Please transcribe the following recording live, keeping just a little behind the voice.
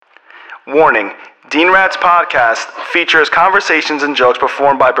Warning, Dean Rat's podcast features conversations and jokes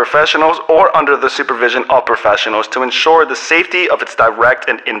performed by professionals or under the supervision of professionals to ensure the safety of its direct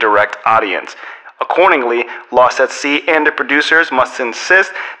and indirect audience. Accordingly, Lost at Sea and the producers must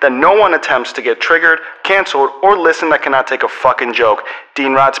insist that no one attempts to get triggered, canceled, or listen that cannot take a fucking joke.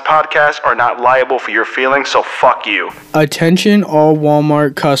 Dean Rat's podcasts are not liable for your feelings, so fuck you. Attention all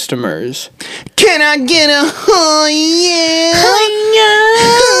Walmart customers. Can I get a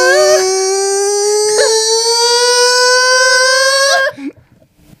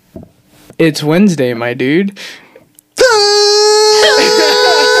It's Wednesday, my dude.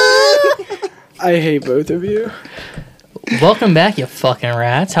 I hate both of you. Welcome back, you fucking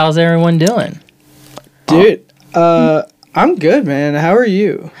rats. How's everyone doing? Dude, I'm good, man. How are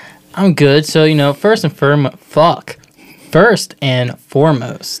you? I'm good. So, first and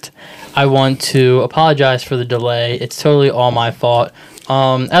foremost, I want to apologize for the delay. It's totally all my fault.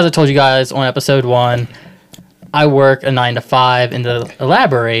 As I told you guys on episode 1, I work a 9 to 5, and to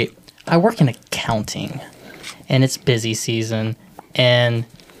elaborate, I work in accounting, and it's busy season, and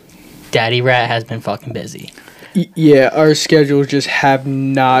Daddy Rat has been fucking busy. Yeah, our schedules just have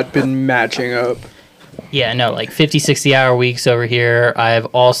not been matching up. Yeah, no, like 50, 60-hour weeks over here. I've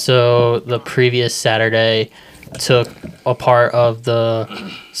also, the previous Saturday, took a part of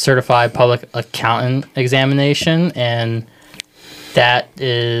the Certified Public Accountant examination, and that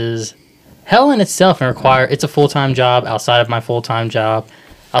is hell in itself, and it's a full-time job outside of my full-time job,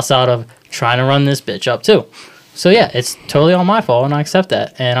 outside of trying to run this bitch up, too. So, yeah, it's totally all my fault, and I accept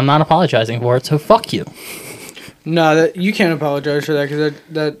that, and I'm not apologizing for it, so fuck you. Nah, you can't apologize for that, because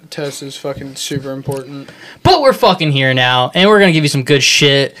that test is fucking super important. But we're fucking here now, and we're going to give you some good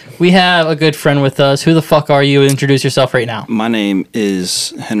shit. We have a good friend with us. Who the fuck are you? Introduce yourself right now. My name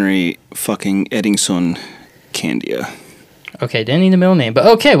is Henry fucking Eddingson Candia. Okay, didn't need the middle name. But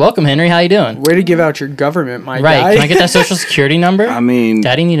okay, welcome, Henry. How you doing? Way to give out your government, my right, guy. Can I get that social security number? I mean...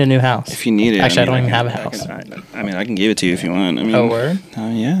 Daddy need a new house. If you need it. Actually, I don't even have a house. I can give it to you if you want. Oh, word?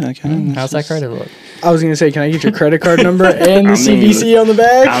 Yeah, I can. How's that credit look? I was going to say, can I get your credit card number and the CVC on the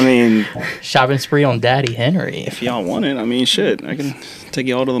back? I mean... Shopping spree on Daddy Henry. If y'all want it, I mean, shit. I can take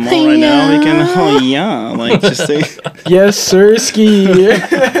you all to the mall right now. We can... just say... Yes, sir, ski.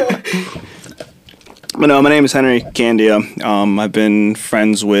 But no, my name is Henry Candia. I've been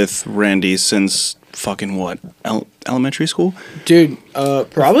friends with Randy since fucking what? Elementary school? Dude,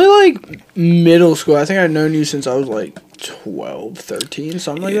 probably like middle school. I think I've known you since I was like 12, 13,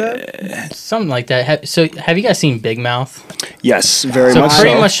 something like that. Something like that. So, have you guys seen Big Mouth? Yes, very so much so. So,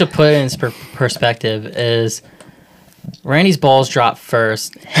 pretty much to put it in perspective is Randy's balls dropped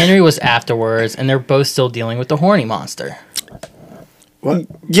first, Henry was afterwards, and they're both still dealing with the horny monster. What?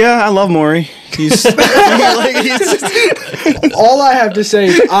 Yeah, I love Maury. He's all I have to say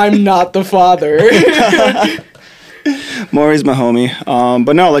is I'm not the father. Maury's my homie.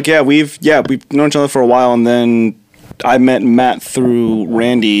 But no, we've known each other for a while, and then I met Matt through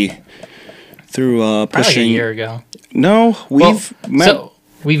Randy through pushing. Probably a year ago. No, we've met. So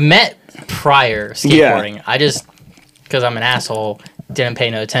we've met prior skateboarding. Yeah. I just, because I'm an asshole, didn't pay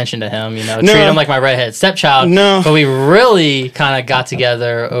no attention to him, treated him like my redhead stepchild. No. But we really kind of got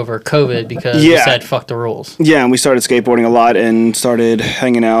together over COVID because we said fuck the rules. Yeah, and we started skateboarding a lot and started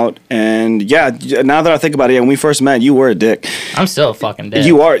hanging out. And yeah, now that I think about it, when we first met, you were a dick. I'm still a fucking dick.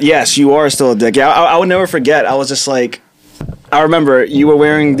 You are, yes, you are still a dick. Yeah, I would never forget. I was just like, I remember you were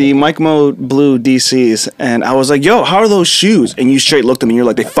wearing the Mike Mo blue DCs, and I was like, yo, how are those shoes? And you straight looked at me and you're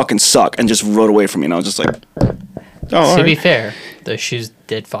like, they fucking suck, and just rode away from me. And I was just like, oh, to be fair, those shoes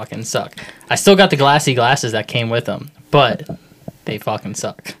did fucking suck. I still got the glassy glasses that came with them, but they fucking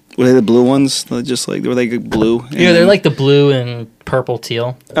suck. Were they the blue ones? Were they blue? Yeah, they're like the blue and purple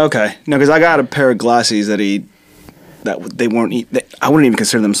teal. Okay. No, because I got a pair of glasses that they weren't... I wouldn't even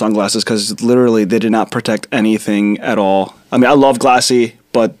consider them sunglasses because literally they did not protect anything at all. I mean, I love glassy,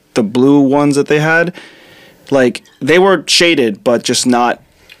 but the blue ones that they had, they were shaded, but just not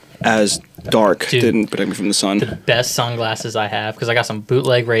as dark. Dude, didn't protect me from the sun. The best sunglasses I have, because I got some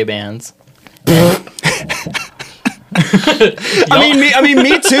bootleg Ray-Bans. I mean,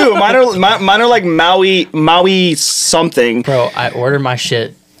 me too. Mine are like Maui something. Bro, I ordered my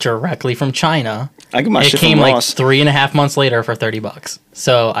shit directly from China. I get my shit from Ross. It came like 3.5 months later for $30.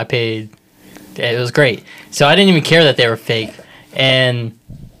 So I paid. It was great. So I didn't even care that they were fake, and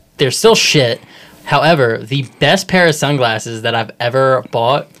they're still shit. However, the best pair of sunglasses that I've ever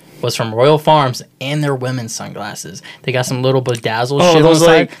bought was from Royal Farms, and their women's sunglasses. They got some little bedazzled shit on the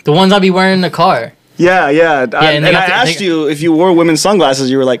side. The ones I'll be wearing in the car. Yeah. And I asked you if you wore women's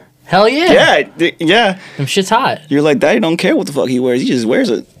sunglasses. You were like, Hell yeah. Yeah. Them shit's hot. You're like, Daddy don't care what the fuck he wears. He just wears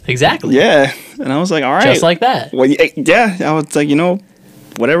it. Exactly. Yeah. And I was like, all right. Just like that. Well, yeah. I was like,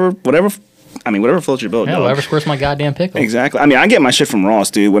 whatever floats your boat. Yeah, dog. whatever squirts my goddamn pickle. Exactly. I mean, I get my shit from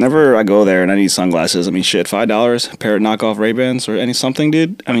Ross, dude. Whenever I go there and I need sunglasses, I mean, shit, $5, a pair of knockoff Ray-Bans or something,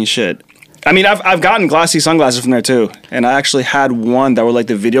 dude. I mean, shit. I mean, I've gotten glassy sunglasses from there too, and I actually had one that were like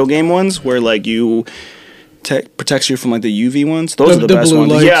the video game ones, where like you protects you from like the UV ones. Those are the best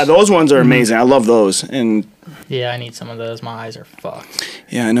ones. lights. Yeah, those ones are amazing. I love those. And Yeah, I need some of those. My eyes are fucked.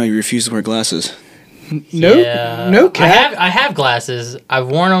 yeah, I know you refuse to wear glasses. No cap. I have glasses. I've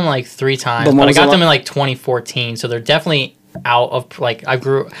worn them like 3 times, But but I most got of them the- in like 2014, so they're definitely out of like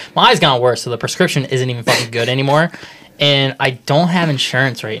my eyes gotten worse, so the prescription isn't even fucking good anymore. And I don't have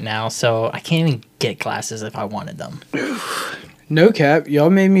insurance right now, so I can't even get glasses if I wanted them. No cap. Y'all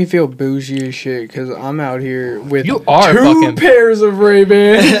made me feel bougie as shit because I'm out here with You are 2 fucking- pairs of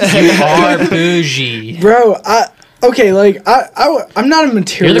Ray-Bans. You are bougie. Bro, I'm not a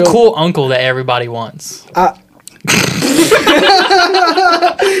material. You're the cool uncle that everybody wants. I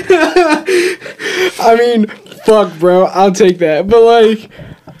mean, fuck, bro. I'll take that. But, like,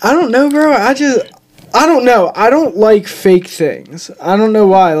 I don't know, bro. I don't know. I don't like fake things. I don't know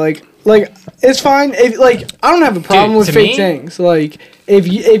why. Like it's fine. If I don't have a problem Dude, with to fake me- things. Like,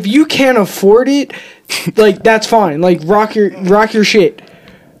 if you can't afford it, like, that's fine. Like, rock your shit.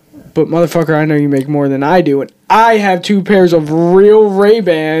 But, motherfucker, I know you make more than I do. And I have 2 pairs of real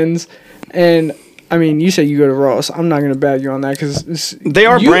Ray-Bans. And, I mean, you say you go to Ross. I'm not going to bag you on that because They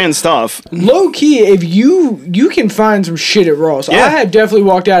are brand stuff. low key, if you can find some shit at Ross. Yeah. I have definitely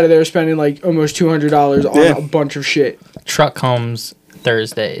walked out of there spending like almost $200 on Yeah. a bunch of shit. Truck comes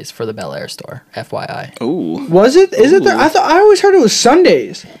Thursdays for the Bel Air store, FYI. Ooh. Was it? Is it there? I always heard it was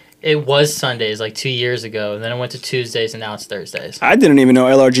Sundays. It was Sundays like 2 years ago, and then it went to Tuesdays, and now it's Thursdays. I didn't even know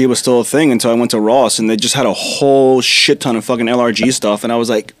LRG was still a thing until I went to Ross, and they just had a whole shit ton of fucking LRG stuff, and I was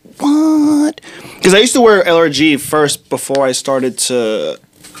like, what? Because I used to wear LRG first before I started to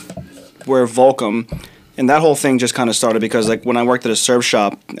wear Volcom, and that whole thing just kind of started because like when I worked at a surf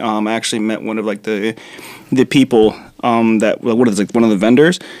shop, I actually met one of like the people that what is it, like one of the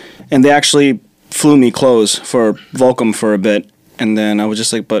vendors, and they actually flew me clothes for Volcom for a bit, and then I was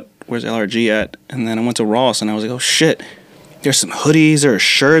just like, but where's LRG at? And then I went to Ross, and I was like, oh shit, there's some hoodies or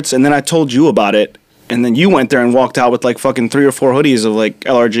shirts, and then I told you about it, and then you went there and walked out with like fucking 3 or 4 hoodies of like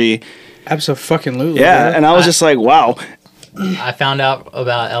LRG. Absolutely. Yeah, bro. and I was just like, wow. I found out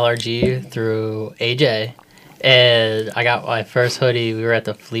about LRG through AJ, and I got my first hoodie. We were at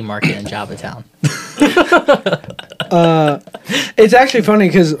the flea market in Jobbatown. It's actually funny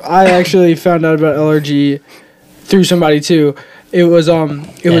because I actually found out about LRG through somebody too. It was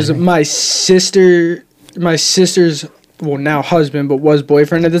my sister's well, now husband, but was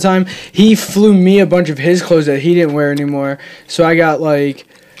boyfriend at the time. He flew me a bunch of his clothes that he didn't wear anymore. So I got like,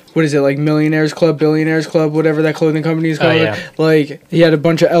 what is it, like Millionaires Club, Billionaires Club, whatever that clothing company is called. yeah. Like, he had a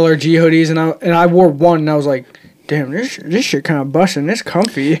bunch of LRG hoodies, and I wore one, and I was like, damn, this shit kind of busting. It's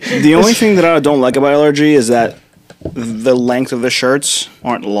comfy. The only thing that I don't like about LRG is that the length of the shirts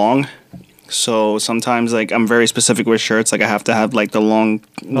aren't long. So sometimes, like, I'm very specific with shirts. Like, I have to have, like, the long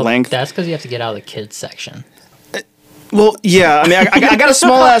Well, length. That's because you have to get out of the kids section. Well, yeah. I mean, I got a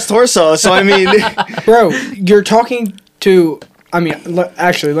small-ass torso, so, I mean... Bro, you're talking to. I mean,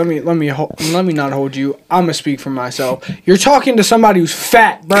 actually, let me not hold you. I'm gonna speak for myself. You're talking to somebody who's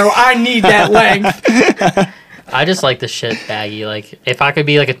fat, bro. I need that length. I just like the shit baggy. Like, if I could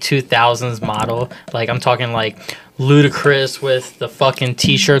be like a 2000s model, like, I'm talking like Ludacris with the fucking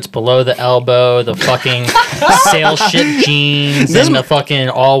t-shirts below the elbow, the fucking sale shit jeans, and the fucking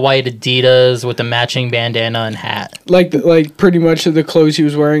all white Adidas with the matching bandana and hat. like pretty much the clothes he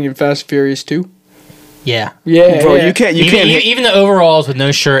was wearing in Fast and Furious 2. Yeah. Yeah, Bro, yeah. you can't Even the overalls with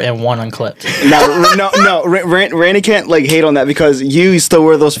no shirt and one unclipped. No. Randy can't like hate on that because you still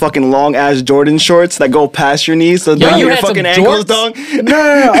wear those fucking long ass Jordan shorts that go past your knees, so Yo, down you your had some fucking ankles, jorts? dog.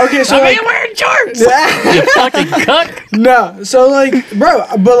 No. Okay, so I like, ain't wearing shorts. You fucking cuck. no, so like, bro,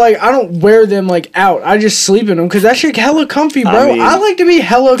 but like, I don't wear them like out. I just sleep in them because that shit hella comfy, bro. I, mean, like to be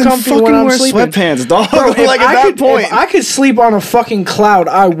hella comfy when I'm wear sleeping. sweatpants, dog. Bro, if like at that point. if I could sleep on a fucking cloud,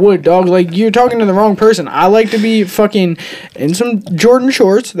 I would, dog. Like, you're talking to the wrong person. I like to be fucking in some Jordan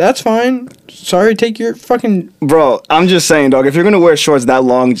shorts. That's fine. Sorry, take your fucking. Bro, I'm just saying, dog. If you're gonna wear shorts that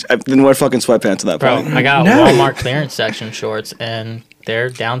long, then wear fucking sweatpants at that Bro, point. I got No. Walmart clearance section shorts, and they're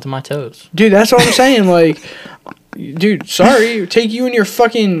down to my toes. Dude, that's what I'm saying. Like, dude, sorry. Take you in your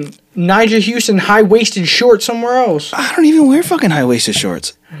fucking Nigel Houston high waisted shorts somewhere else. I don't even wear fucking high waisted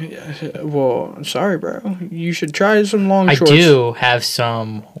shorts. Well, I'm sorry, bro. You should try some long I shorts. do have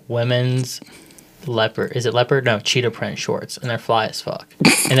some women's leopard. Is it leopard? No, cheetah print shorts, and they're fly as fuck,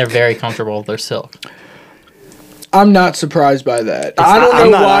 and they're very comfortable. They're silk. I'm not surprised by that. I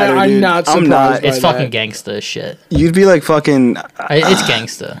don't know why I'm not surprised by It's that. fucking gangsta as shit. You'd be like fucking. It's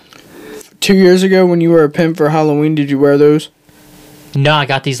gangsta. 2 years ago, when you were a pimp for Halloween, did you wear those? No, I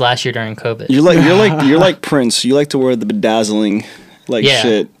got these last year during COVID. You're like Prince. You like to wear the bedazzling, like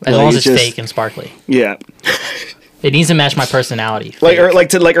shit. As like, long as it's fake and sparkly. Yeah. It needs to match my personality. Like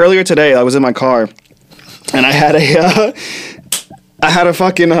earlier today, I was in my car, and I had a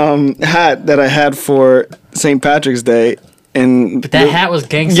fucking hat that I had for St. Patrick's Day. And But that hat was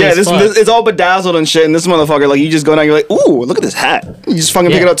gangsta yeah, as fuck. it's all bedazzled and shit. And this motherfucker, like, you just go down, you're like, ooh, look at this hat. You just fucking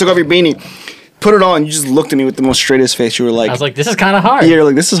pick it up, took off your beanie, put it on. You just looked at me with the most straightest face. You were like, I was like, this is kind of hard. yeah, you're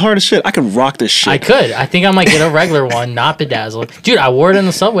like, this is hard as shit. I could rock this shit. I could. I think I might get a regular one, not bedazzled. Dude, I wore it in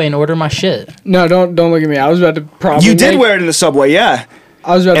the subway and ordered my shit. No, don't look at me. I was about to probably. You did wear it in the subway, yeah.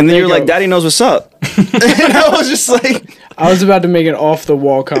 I was about And to then make you're like, Daddy knows what's up. And I was just like, I was about to make an off the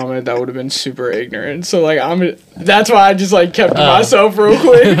wall comment that would have been super ignorant. So like that's why I just like kept to myself real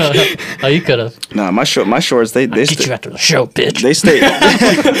quick. Oh, you could have. nah, my shorts, they Get you after the show, bitch. they stay.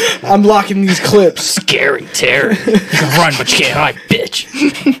 I'm locking these clips. Scary terror. You can run, but you can't hide,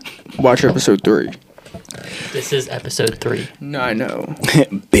 bitch. Watch episode 3. This is episode 3. No, I know.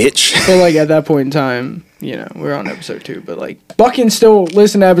 Bitch. But like at that point in time, you know, we're on episode 2. But like, Bucking still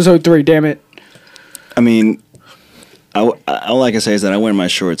listen to episode 3. Damn it. I mean, all I can say is that I wear my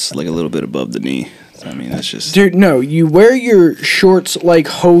shorts like a little bit above the knee. I mean, that's just. Dude, no, you wear your shorts like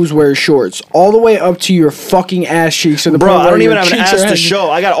hoes wear shorts, all the way up to your fucking ass cheeks. To the Bro, point I where don't even your have an cheeks ass are to hanging. show.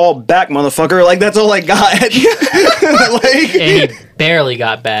 I got all back, motherfucker. Like, that's all I got. Like, And he barely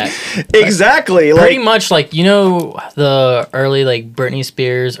got back. exactly. Pretty Like, much like, you know, the early, like, Britney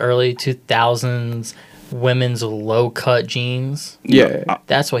Spears, early 2000s women's low-cut jeans? Yeah.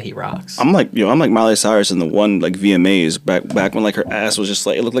 That's what he rocks. I'm like Miley Cyrus in the one, like, VMAs back when, like, her ass was just,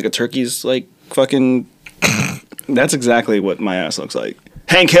 like, it looked like a turkey's, like, fucking. That's exactly what my ass looks like.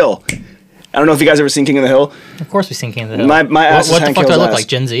 Hank Hill. I don't know if you guys ever seen King of the Hill. Of course we sing King of the Hill. My ass is What the Hank fuck do I Hill's look ass. like,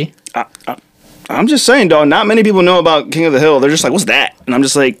 Gen Z? I'm just saying, dog. Not many people know about King of the Hill. They're just like, "What's that?" And I'm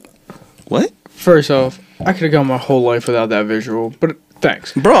just like, "What?" First off, I could have gone my whole life without that visual, but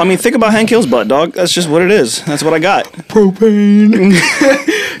thanks. Bro, I mean, think about Hank Hill's butt, dog. That's just what it is. That's what I got. Propane.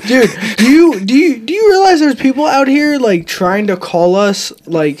 Dude, do you realize there's people out here like trying to call us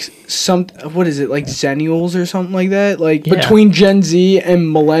like what is it, like Zennials or something like that? Like Yeah. between Gen Z and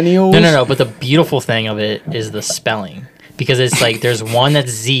millennials? No. But the beautiful thing of it is the spelling. Because it's like there's one that's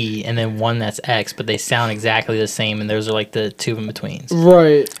Z and then one that's X, but they sound exactly the same, and those are like the two in betweens.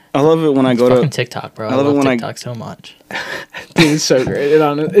 Right. I love it when I go Fucking to. TikTok, bro. I I love it love when TikTok so much. Dude, it's so great.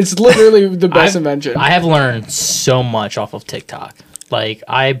 It's literally the best invention. I have learned so much off of TikTok. Like,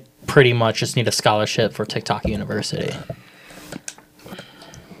 I pretty much just need a scholarship for TikTok University.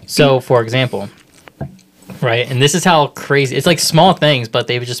 So, for example, right, and this is how crazy, it's like small things, but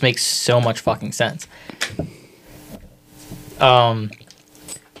they just make so much fucking sense. The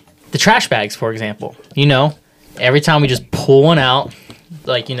trash bags, for example, you know, every time we just pull one out,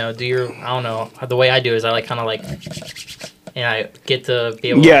 like, you know, do your, I don't know, the way I do is I like kind of like, and I get to be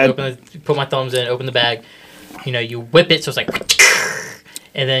able to put my thumbs in, open the bag, you know, you whip it, so it's like,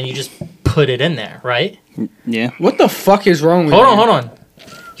 and then you just put it in there, right? Yeah. What the fuck is wrong with you? Hold on.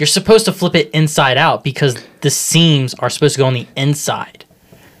 You're supposed to flip it inside out because the seams are supposed to go on the inside.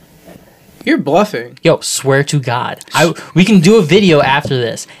 You're bluffing. Yo, swear to God. We can do a video after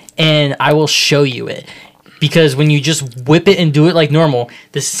this, and I will show you it. Because when you just whip it and do it like normal,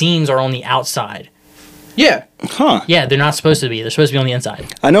 the seams are on the outside. Yeah. Huh. Yeah, they're not supposed to be. They're supposed to be on the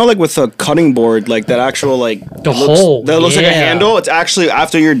inside. I know, like with a cutting board, like that actual like The hole, that looks like a yeah. handle. It's actually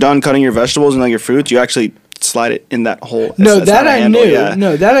after you're done cutting your vegetables and like your fruits, you actually slide it in that hole. No, It's that not a I handle, knew. yeah.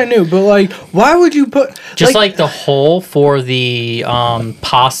 No, that I knew. But like, why would you put Just like the hole for the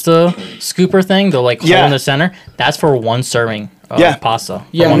pasta scooper thing, the like hole Yeah. in the center, that's for one serving of Yeah. pasta for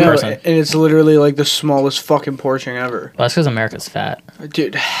yeah, one no, person. and it's literally like the smallest fucking portion ever. Well, that's because America's fat.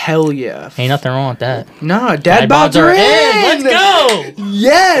 Dude, hell yeah. Ain't nothing wrong with that. Nah, dad bods are in. Let's go!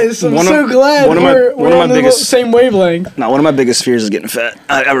 Yes, I'm One so of- glad one of my- we're one of on my the biggest- same wavelength. Now, one of my biggest fears is getting fat.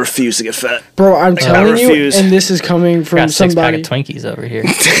 I refuse to get fat. Bro, I'm telling you, refuse. and this is coming from Got a six pack somebody. of Twinkies over here.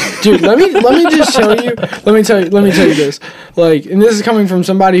 Dude, let me just tell you. Let me tell you this. Like, and this is coming from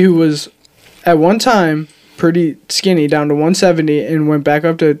somebody who was at one time pretty skinny, down to 170, and went back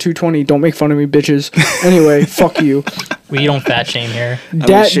up to 220. Don't make fun of me, bitches. Anyway, fuck you. We don't fat shame here.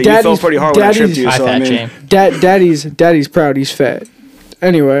 Shit, you fell pretty hard when I tripped you. I So I fat mean, shame. Daddy's proud. He's fat.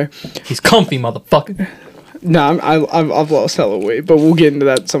 Anyway, He's comfy, motherfucker. No, I've lost hella weight, but we'll get into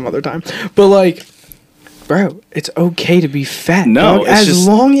that some other time. But like, bro, it's okay to be fat. No, dog. it's as just-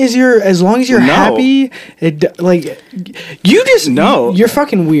 long as you're No. happy. Like, you just No. You're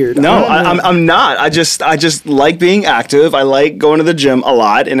fucking weird. No, I don't know. I'm not. I just like being active. I like going to the gym a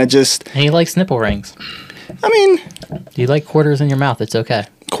lot, and And he likes nipple rings. I mean, Do you like quarters in your mouth? It's okay.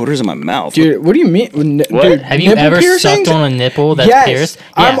 quarters in my mouth. Dude, what do you mean? Dude, Have you nipple ever piercings? sucked on a nipple that's Yes, pierced?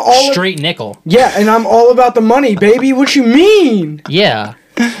 I'm Yeah, all- straight nickel. Yeah, and I'm all about the money, baby. What you mean? Yeah,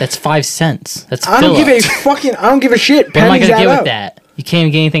 that's 5 cents. That's I don't give a Phillips. fucking. I don't give a shit. What am I Pennies gonna add get up. with that? You can't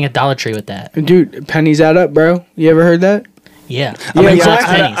even get anything at Dollar Tree with that. Dude, pennies add up, bro. You ever heard that? Yeah. I mean, Who yeah, collects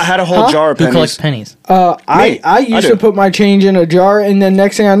I pennies? I had a whole Huh? jar of Who pennies. collects pennies? I used to do. put my change in a jar, and then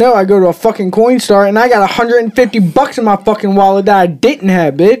next thing I know, I go to a fucking Coinstar, and I got $150 in my fucking wallet that I didn't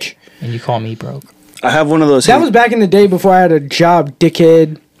have, bitch. And you call me broke. I have one of those. That was back in the day before I had a job,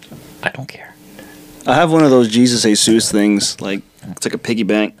 dickhead. I don't care. I have one of those Jesus Jesus things. Like it's like a piggy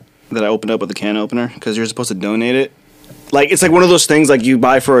bank that I opened up with a can opener because you're supposed to donate it. Like it's like one of those things like you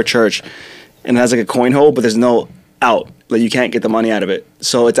buy for a church, and it has like a coin hole, but there's no out. Like you can't get the money out of it.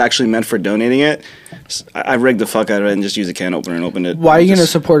 So it's actually meant for donating it. I rigged the fuck out of it and just used a can opener and opened it. Why are you going to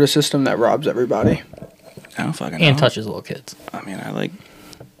Just- support a system that robs everybody? I don't fucking know. And touches little kids. I mean, I like.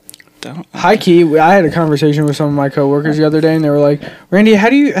 Don't. High key, I had a conversation with some of my coworkers the other day, and they were like, "Randy, how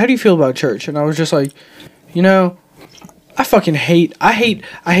do you feel about church?" And I was just like, you know, I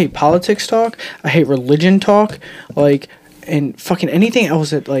hate politics talk. I hate religion talk. Like, and fucking anything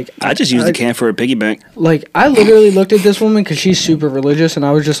else that like. I just used the can for a piggy bank. Like, I literally looked at this woman because she's super religious, and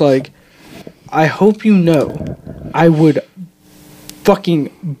I was just like, I hope you know, I would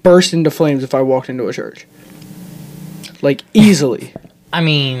fucking burst into flames if I walked into a church. Like, easily. I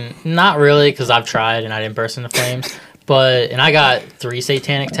mean, not really, because I've tried and I didn't burst into flames. And I got 3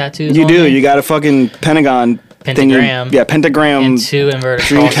 satanic tattoos. You on do. me, You got a fucking pentagon. Pentagram. Thing. Yeah, pentagram. and 2 inverted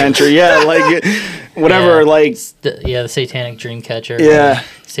Dream crosses. catcher. Yeah, like whatever. Yeah. Like The satanic dream catcher. Yeah.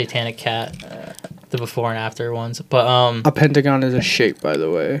 Satanic cat. The before and after ones. But A pentagon is a shape, by the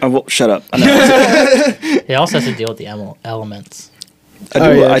way. well, shut up. I, know. it also has to deal with the elements.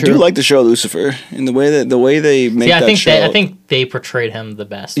 I do true. like the show Lucifer and the way they make Yeah, that show. I think they portrayed him the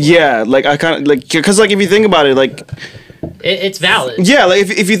best. Yeah, like I kind of like because like if you think about it, like It's valid. yeah, like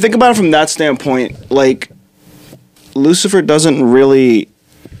if you think about it from that standpoint, like Lucifer doesn't really.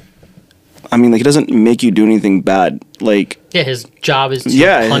 I mean, like he doesn't make you do anything bad. Like Yeah, his job is to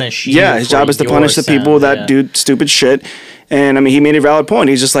yeah, punish you. yeah, his for job is to your punish the people sins, that yeah. do stupid shit. And I mean, he made a valid point.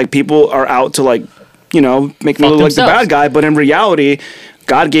 He's just like people are out to like, you know, make me Fuck look like the themselves. bad guy, but in reality,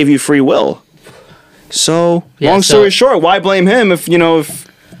 God gave you free will. So, Yeah, long so- story short, why blame him if you know if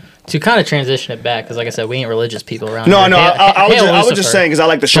To kind of transition it back, because like I said, we ain't religious people around no, here. no, I was Lucifer. just saying because I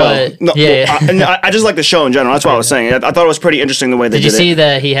like the show. But, No, yeah. I just like the show in general. That's what I was saying. I thought it was pretty interesting the way they Did you did see it.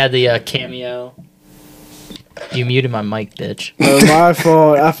 that he had the cameo? You muted my mic, bitch. Oh, my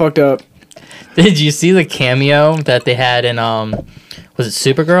fault. I fucked up. Did you see the cameo that they had in was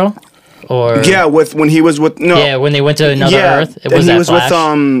it Supergirl? Or Yeah, with when he was with no, yeah, when they went to another Earth, it and was he that was Flash.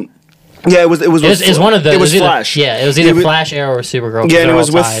 with yeah, it was It's one of those. It was either, Flash. Yeah, it was either It was- Flash, Arrow, or Supergirl. 'cause Yeah, and they're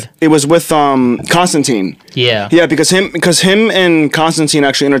it was all with tied. Constantine. Yeah. Yeah, because him and Constantine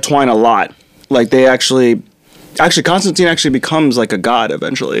actually intertwine a lot. Like they actually Constantine actually becomes like a god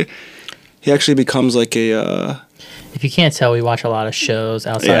eventually. He actually becomes like a If you can't tell, we watch a lot of shows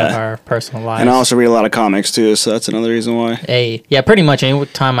outside of Yeah. our personal lives. and I also read a lot of comics too, so that's another reason why. Yeah, pretty much any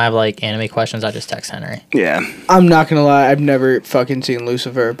time I have like anime questions, I just text Henry. Yeah. I'm not going to lie. I've never fucking seen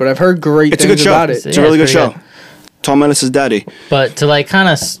Lucifer, but I've heard great It's a things good show. about It's it. a really Yeah, good it's show. pretty Tom Ellis' daddy. But to like kind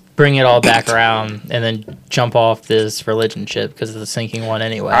of bring it all back around and then jump off this religion ship because it's a sinking one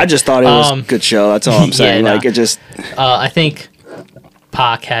anyway. I just thought it was a good show. That's all I'm saying. Yeah, like no. it just I think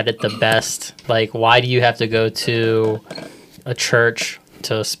Pac had it the best. Like, why do you have to go to a church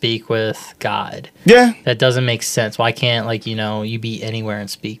to speak with God? yeah. That doesn't make sense. Why can't you be anywhere and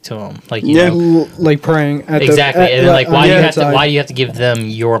speak to him? Like you Yeah. know. Like praying at Exactly, the, and then, like on why do the you have to outside. why do you have to give them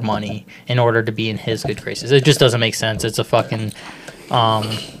your money in order to be in His good graces? It just doesn't make sense. It's a fucking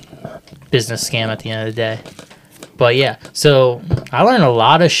business scam at the end of the day. But yeah, so I learned a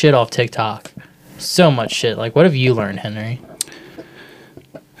lot of shit off TikTok. So much shit. Like, what have you learned, Henry?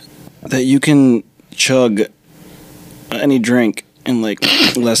 That you can chug any drink in like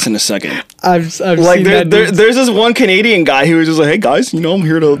less than a second. I've Like seen there, that. there, dude. there's this one Canadian guy who was just like, "Hey guys, I'm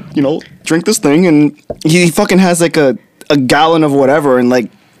here to drink this thing," and he fucking has like a gallon of whatever, and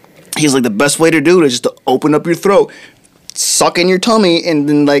like he's like the best way to do it is just to open up your throat, suck in your tummy, and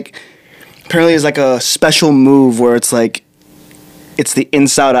then like apparently it's like a special move where it's like it's the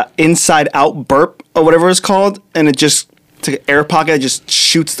inside out burp or whatever it's called, and it just it's like an air pocket. It just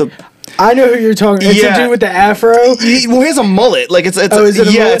shoots the. I know who you're talking. It's the dude with the afro. Well, he has a mullet. Like it's is it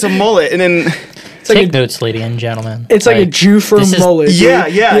a mullet? it's a mullet, and then. Take notes, ladies and gentlemen. It's like a Jufro mullet. Yeah.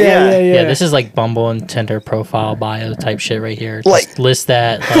 Yeah, this is like Bumble and Tinder profile bio type shit right here. Like- Just list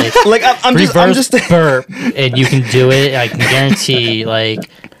that Like I'm just burp, and you can do it. I can guarantee like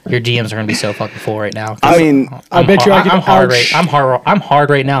your DMs are gonna be so fucking full right now. I mean, I bet you I can. I'm hard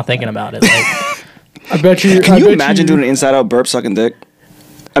right now thinking about it. Like, I bet you. Can you imagine doing an inside out burp sucking dick?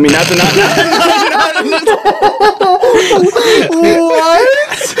 I mean, not. What?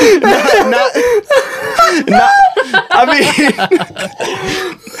 not. I mean,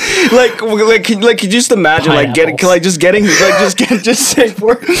 like, could you just imagine, like, getting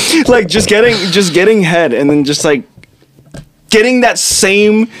head, and then just like getting that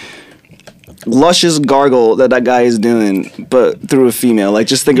same luscious gargle that guy is doing, but through a female. Like,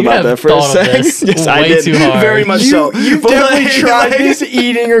 just think about that for a second. Yes, I did. Too hard. Very much so. You've definitely tried this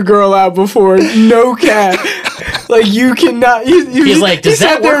eating a girl out before. No cap. Like, you cannot. He's like, does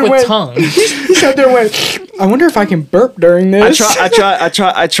that work with tongue? He sat there and went, I wonder if I can burp during this.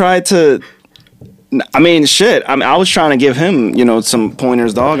 I tried to. I mean, shit. I was trying to give him, some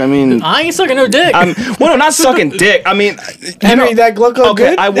pointers, dog. I mean, I ain't sucking no dick. No, not sucking dick. I mean, Henry, that look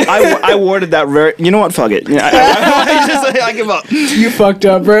okay, good? I worded that very. You know what? Fuck it. I give up. You fucked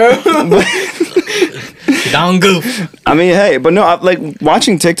up, bro. Down goof. I mean, hey, but no, like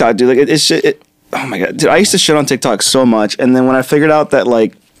watching TikTok, dude. Like it's shit. Oh my god, dude. I used to shit on TikTok so much, and then when I figured out that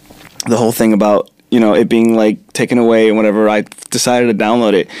like the whole thing about it being like taken away and whatever, I decided to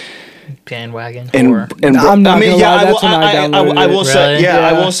download it. Bandwagon. And I'm not gonna lie, that's when I downloaded I will it. say, Really? yeah,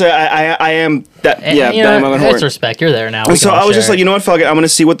 I will say, I am that. Bandwagon That's whore. respect. You're there now. And so I was just like, you know what, fuck it. I'm gonna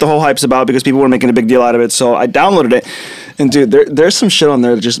see what the whole hype's about because people were making a big deal out of it. So I downloaded it, and dude, there's some shit on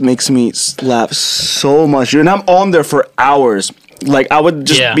there that just makes me laugh so much. And I'm on there for hours. Like I would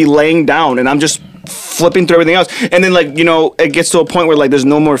just be laying down, and I'm just flipping through everything else, and then like it gets to a point where like there's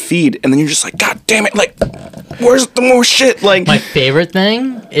no more feed, and then you're just like, god damn it, like where's the more shit? Like my favorite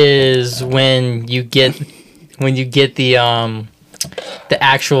thing is when you get the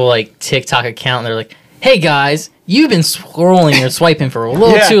actual like TikTok account, and they're like, hey guys, you've been scrolling or swiping for a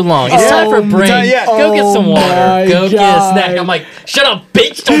little too long. It's time for a break. Go get some water. Go get a snack. I'm like, shut up,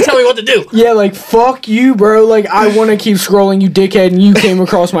 bitch. Don't tell me what to do. Yeah, like, fuck you, bro. Like, I want to keep scrolling, you dickhead, and you came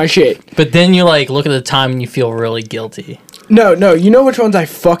across my shit. But then you, like, look at the time and you feel really guilty. No, you know which ones I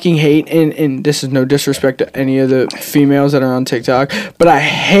fucking hate? And this is no disrespect to any of the females that are on TikTok, but I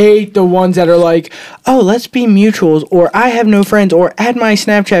hate the ones that are like, oh, let's be mutuals, or I have no friends, or add my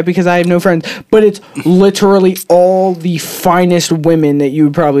Snapchat because I have no friends. But it's literally all the finest women that you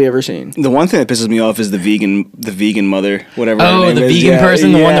would probably ever seen. The one thing that pisses me off is the vegan mother, whatever. Oh, her name the is. vegan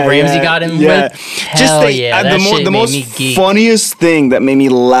person, the one that Ramsey got in with. Hell the most funniest thing that made me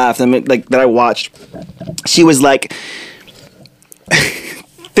laugh, that I watched. She was like,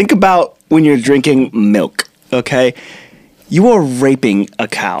 think about when you're drinking milk, okay? You are raping a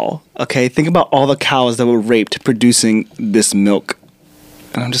cow, okay? Think about all the cows that were raped producing this milk.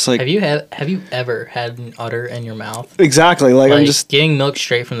 And I'm just like, have you ever had an udder in your mouth? Exactly. Like I'm just getting milk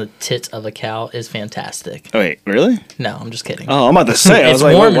straight from the tits of a cow is fantastic. Oh, wait, really? No, I'm just kidding. Oh, I'm about to say. It's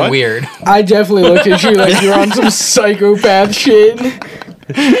warm and weird. I definitely looked at you like you're on some psychopath shit.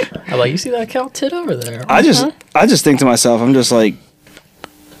 I'm like, you see that cow tit over there? I just think to myself, I'm just like,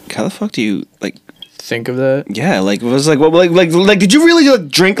 how the fuck do you like think of that? Yeah, like it was like what like did you really like,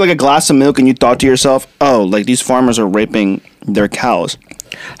 drink like a glass of milk and you thought to yourself, oh, like these farmers are raping their cows?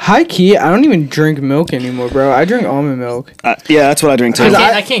 High key, I don't even drink milk anymore, bro. I drink almond milk. Yeah, that's what I drink too.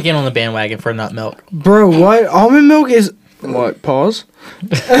 I can't get on the bandwagon for nut milk. Bro, what? Almond milk is what? Pause.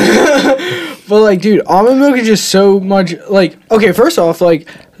 But like, dude, almond milk is just so much like. Okay, first off, like,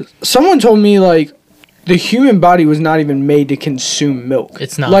 someone told me like the human body was not even made to consume milk.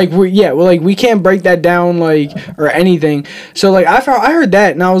 It's not. Like we can't break that down like or anything. So like I heard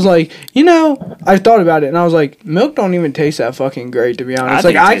that and I was like, I thought about it and I was like, milk don't even taste that fucking great, to be honest.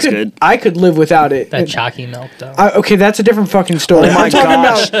 I could live without it. That chalky milk though. Okay, that's a different fucking story. Oh my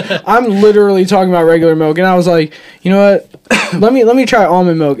gosh. I'm literally talking about regular milk, and I was like, you know what? let me try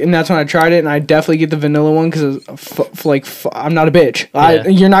almond milk, and that's when I tried it, and I definitely get the vanilla one because I'm not a bitch. Yeah.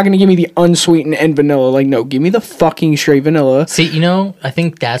 You're not gonna give me the unsweetened and vanilla. Like, no, give me the fucking straight vanilla. See, I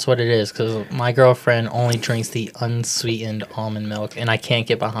think that's what it is because my girlfriend only drinks the unsweetened almond milk, and I can't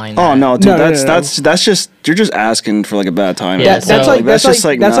get behind that. Oh no, dude, No. that's just you're just asking for like a bad time. Yeah, That's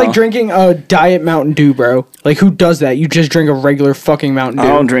like drinking a diet Mountain Dew, bro. Like, who does that? You just drink a regular fucking Mountain Dew. I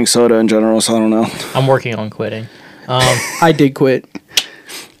don't drink soda in general, so I don't know. I'm working on quitting. I did quit.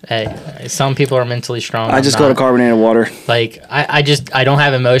 Hey, some people are mentally strong. I just go to carbonated water. Like I don't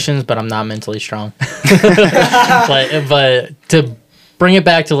have emotions, but I'm not mentally strong. but to bring it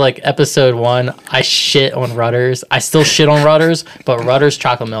back to like episode 1, I shit on Rutter's. I still shit on Rutter's, but Rutter's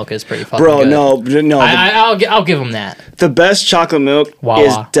chocolate milk is pretty fucking Bro, good. no. I'll give them that. The best chocolate milk Wawa.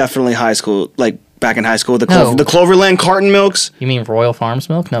 is definitely high school. Like back in high school, the No. the Cloverland carton milks. You mean Royal Farms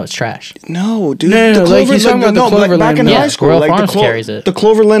milk? No, it's trash. No, dude. No, the like, he's talking about the like back in Cloverland high milk. school, Royal like Farms carries it. The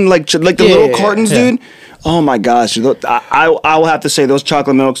Cloverland, like the little Yeah, cartons, yeah. dude. Oh my gosh, I will have to say those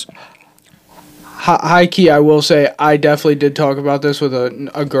chocolate milks. High key, I will say I definitely did talk about this with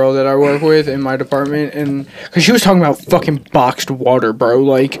a girl that I work with in my department, and because she was talking about fucking boxed water, bro.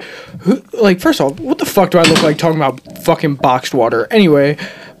 Like, first off, what the fuck do I look like talking about fucking boxed water? Anyway,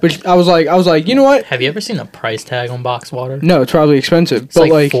 but I was like, you know what? Have you ever seen the price tag on boxed water? No, it's probably expensive, It's but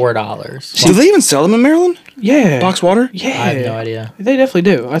like $4. Do they even sell them in Maryland? yeah, Box water? Yeah, I have no idea. They definitely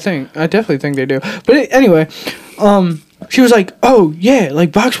do. I definitely think they do. But anyway, she was like, "Oh yeah,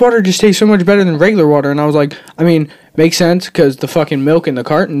 like box water just tastes so much better than regular water," and I was like, "I mean, makes sense because the fucking milk in the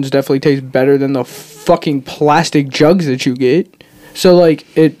cartons definitely tastes better than the fucking plastic jugs that you get. So like,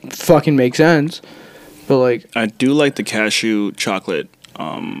 it fucking makes sense." But like, I do like the cashew chocolate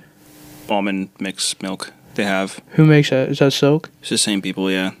almond mix milk they have. who makes that? Is that Silk? It's the same people,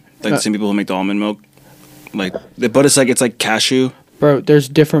 yeah. Like the same people who make the almond milk. Like, but it's like cashew. Bro, there's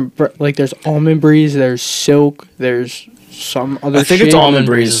different. Like, there's Almond Breeze, there's Silk, there's some other. I think shit. it's Almond Almond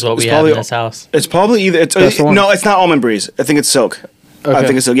Breeze Breeze. is what It's we have probably- in this house. It's probably either That's the one. no, it's not almond breeze. I think it's Silk. I Okay.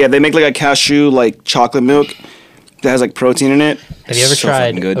 think it's Silk. Yeah, they make like a cashew like chocolate milk that has like protein in it. Have you ever So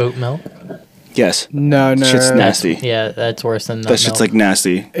tried fucking good? oat milk? Yes. No, Shit's no. nasty. Yeah, that's worse than That shit's like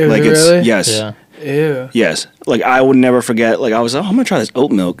nasty. Is like it it's really? yes. Yeah. Ew. Yes. Like I would never forget. Like I was, I'm gonna try this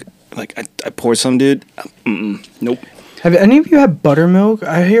oat milk. Like I poured some, dude. Nope. Have any of you had buttermilk?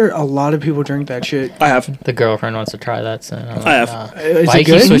 I hear a lot of people drink that shit. I have. The girlfriend wants to try that soon. I'm like, I have. nah. Is Why it you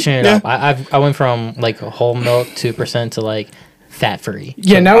keep good? switching it Yeah. up? I went from like a whole milk 2% to like fat free.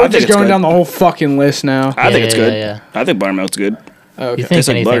 Yeah, now I we're think just it's going good. down the whole fucking list now. I think Yeah, it's yeah, good. yeah. I think buttermilk's good. Okay. You think Tastes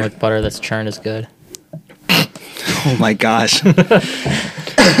like anything butter. with butter that's churned is good? Oh my gosh. All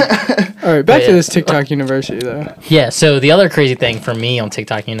right, back But to yeah. this TikTok University though. Yeah. So the other crazy thing for me on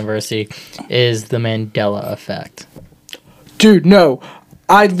TikTok University is the Mandela effect. Dude, no.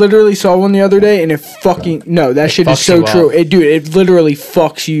 I literally saw one the other day and it fucking no, that shit is fucks so you true. up. It literally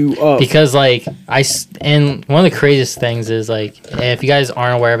fucks you up. Because like and one of the craziest things is like, if you guys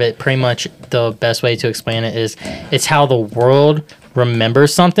aren't aware of it, pretty much the best way to explain it is it's how the world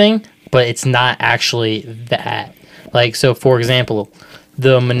remembers something, but it's not actually that. Like, so for example,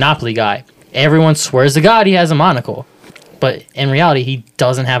 the Monopoly guy, everyone swears to God he has a monocle, but in reality he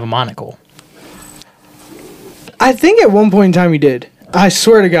doesn't have a monocle. I think at one point in time he did. I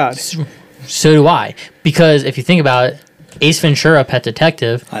swear to God. So do I, because if you think about it, Ace Ventura: Pet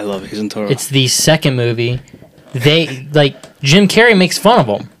Detective, I love Ace Ventura. it's the second movie. They like Jim Carrey makes fun of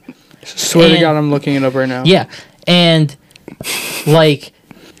him. Swear to And- God, I'm looking it up right now. Yeah, and like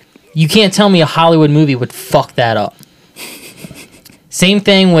you can't tell me a Hollywood movie would fuck that up. Same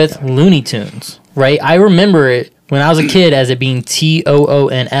thing with Looney Tunes, right? I remember it when I was a kid as it being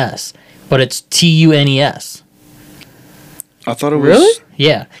TOONS, but it's TUNES. I thought it was Really?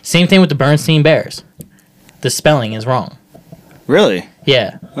 Yeah, same thing with the Bernstein Bears. The spelling is wrong. Really?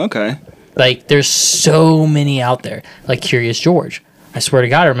 Yeah, Okay. like there's so many out there. Like Curious George. I swear to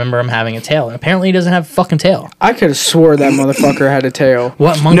God, I remember him having a tail, and apparently he doesn't have a fucking tail. I could have swore that motherfucker had a tail.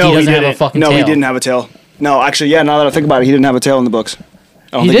 What monkey No, he doesn't have didn't. a fucking No, tail? he didn't have a tail. No, actually, yeah. Now that I think about it, he didn't have a tail in the books.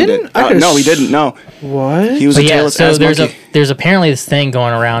 I don't He think didn't? He did. I could've No, he didn't. No, What? he was But a yeah, tailless so ass monkey. there's apparently this thing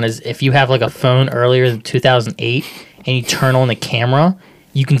going around is if you have like a phone earlier than 2008 and you turn on the camera,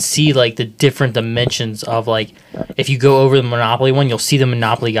 you can see like the different dimensions of like if you go over the Monopoly one, you'll see the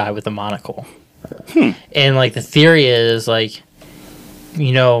Monopoly guy with the monocle. And like the theory is like,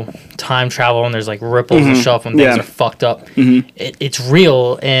 you know, time travel and there's like ripples and stuff when things Yeah. are fucked up. It's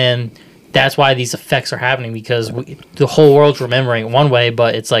real, and that's why these effects are happening because the whole world's remembering it one way,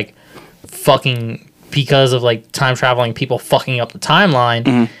 but it's like fucking because of like time traveling people fucking up the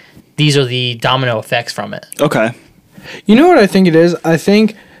timeline. These are the domino effects from it. Okay. You know what I think it is? I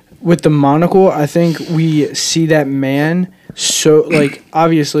think with the monocle, I think we see that man so like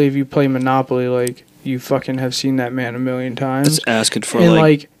obviously if you play Monopoly, like you fucking have seen that man a million times. It's asking for And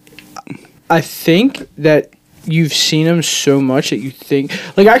like I think that you've seen him so much that you think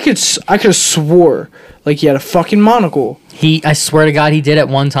like I could have swore like he had a fucking monocle. I swear to God, he did at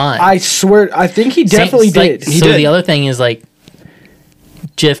one time. I swear I think he definitely Like, did. He so did. the other thing is like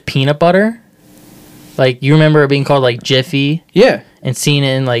Jif peanut butter. Like, you remember it being called, like, Jiffy Yeah. and seeing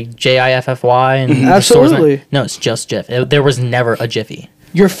it in, like, Jiffy and the Absolutely. stores? No, it's just Jiff. There was never a Jiffy.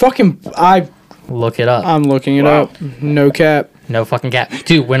 You're fucking. Look it up. I'm looking it Wow. up. No cap. No fucking cap.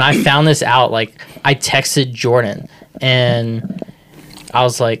 Dude, when I found this out, like, I texted Jordan, and I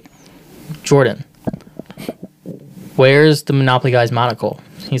was like, Jordan, where's the Monopoly Guy's monocle?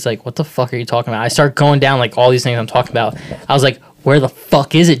 He's like, what the fuck are you talking about? I start going down, like, all these things I'm talking about. I was like, where the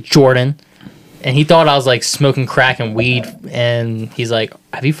fuck is it, Jordan? And he thought I was, like, smoking crack and weed, and he's like,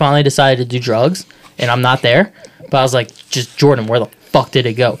 have you finally decided to do drugs? And I'm not there. But I was like, just, Jordan, where the fuck did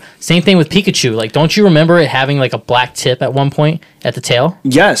it go? Same thing with Pikachu. Like, don't you remember it having, like, a black tip at one point at the tail?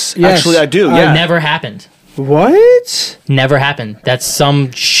 Yes, Yes. actually I do. I Yeah. It never happened. What? Never happened. That's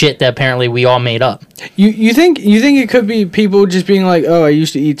some shit that apparently we all made up. You think it could be people just being like, oh, I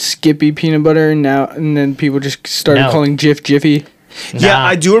used to eat Skippy peanut butter, and then people just started No. calling Jif Jiffy. Yeah, Nah,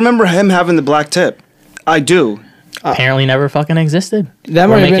 I do remember him having the black tip. I do. apparently never fucking existed. That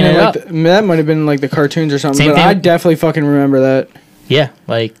We're might have making been in, it like up. that might have been in, like, the cartoons or something. Same But thing I with- definitely fucking remember that. Yeah,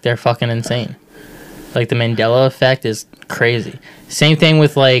 like they're fucking insane. Like the Mandela effect is crazy. Same thing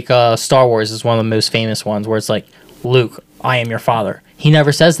with like Star Wars is one of the most famous ones where it's like, Luke, I am your father. He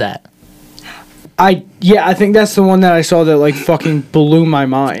never says that. I think that's the one that I saw that like fucking blew my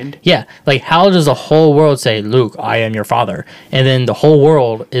mind. Yeah, like how does the whole world say, Luke, I am your father? And then the whole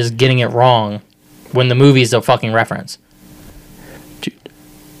world is getting it wrong when the movie's a fucking reference.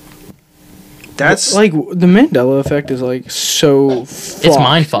 That's Like the Mandela effect is like so fucked. It's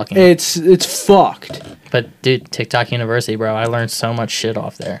mind fucking. It's fucked. But dude, TikTok University, bro, I learned so much shit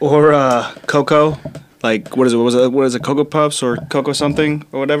off there. or Coco. Like what is it? What is it? Cocoa Puffs or Coco something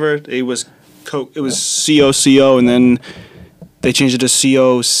or whatever? It was COCO, and then they changed it to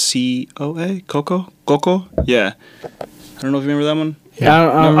COCOA. Coco. Yeah. I don't know if you remember that one. Yeah, I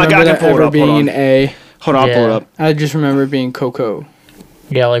don't No, I remember can that pull it ever up, hold being on. an A. Hold on, I'll pull it Yeah. up. I just remember it being Coco.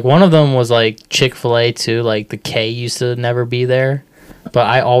 Yeah, like one of them was like Chick-fil-A too. Like the K used to never be there. But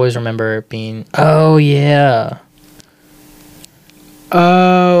I always remember it being, oh yeah.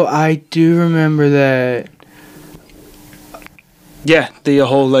 Oh, I do remember that. Yeah, the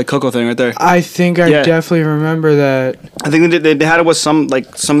whole like Coco thing right there. I think I Yeah. definitely remember that. I think they had it with some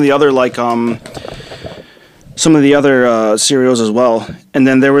of the other some of the other cereals as well. And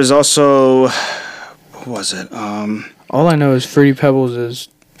then there was also what was it? All I know is Fruity Pebbles is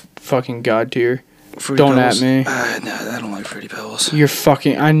fucking god tier. Fruity Don't Pebbles. at me. No, I don't like Fruity Pebbles. You're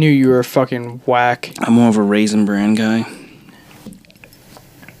fucking. I knew you were fucking whack. I'm more of a Raisin Bran guy.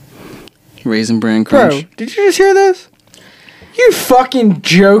 Raisin Bran Crunch. Bro, did you just hear this? You fucking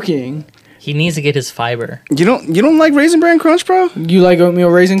joking. He needs to get his fiber. You don't like Raisin Bran Crunch, bro? You like oatmeal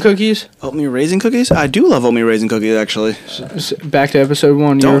raisin cookies? Oatmeal raisin cookies? I do love oatmeal raisin cookies actually. Back to episode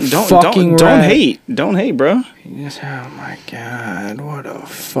 1. You're fucking don't right. hate. Don't hate, bro. Yes, oh my god, what a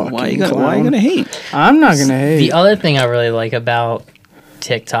fucking Why you clown. gonna hate? I'm not gonna hate. The other thing I really like about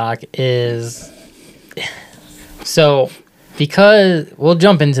TikTok is so because we'll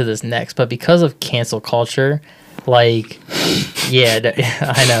jump into this next, but because of cancel culture, like yeah,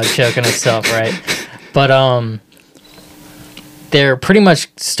 I know, choking himself, right? But they're pretty much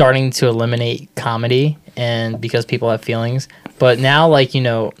starting to eliminate comedy and because people have feelings. But now, like, you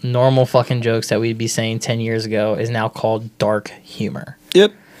know, normal fucking jokes that we'd be saying 10 years ago is now called dark humor.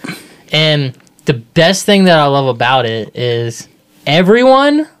 Yep. And the best thing that I love about it is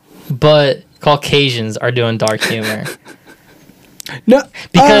everyone but Caucasians are doing dark humor. no,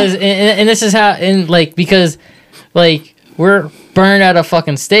 Because, and this is how, and like, because, like, we're burned at a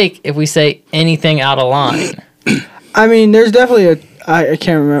fucking stake if we say anything out of line. I mean, there's definitely I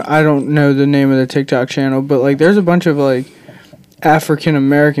can't remember. I don't know the name of the TikTok channel, but like, there's a bunch of like African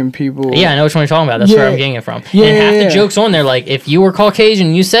American people. Yeah, I know which one you're talking about. That's where I'm getting it from. Yeah, and half yeah. the jokes on there, like, if you were Caucasian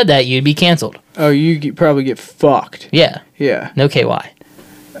and you said that, you'd be canceled. Oh, you probably get fucked. Yeah. Yeah. No KY.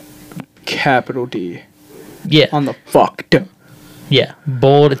 Capital D Yeah. on the fucked. Yeah.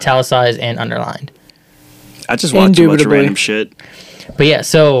 Bold, italicized, and underlined. I just watch too much Indubitably. random shit. But yeah,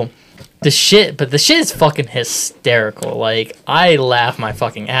 so the shit is fucking hysterical. Like, I laugh my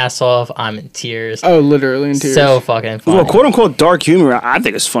fucking ass off. I'm in tears. Oh, literally in tears. So fucking funny. Well, quote unquote dark humor, I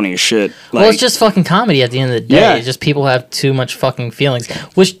think it's funny as shit. Like, Well, it's just fucking comedy at the end of the day. Yeah. It's just people have too much fucking feelings,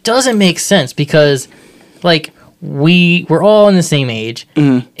 which doesn't make sense because, like, we're all in the same age,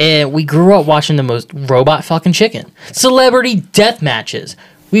 and we grew up watching the most robot fucking chicken. Celebrity death matches.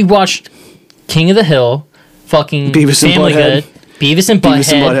 We watched King of the Hill, fucking Beavis and Family Butthead. Good, Beavis and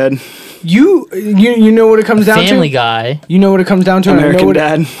Beavis and Butthead, Butthead. you know what it comes down Family to? Guy, You know what it comes down to? and American I know what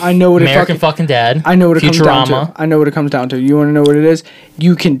Dad. I know what American it fucking fucking Dad, I know what it comes down Futurama. to. I know what it comes down to. You want to know what it is?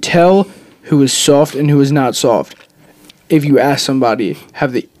 You can tell who is soft and who is not soft. If you ask somebody,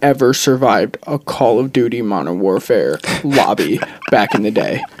 have they ever survived a Call of Duty Modern Warfare lobby back in the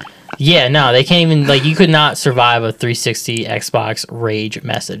day? Yeah, no, they can't even, like, you could not survive a 360 Xbox Rage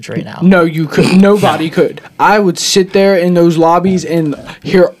message right now. No, you could. Nobody could. I would sit there in those lobbies and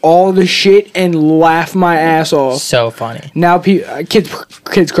hear all the shit and laugh my ass off. So funny. Now kids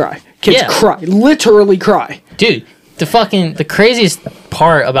cry. Kids Yeah. cry. Literally cry. Dude, the craziest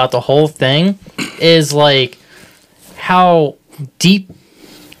part about the whole thing is, like, how deep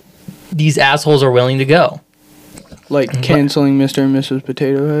these assholes are willing to go. Like canceling Mr. and Mrs.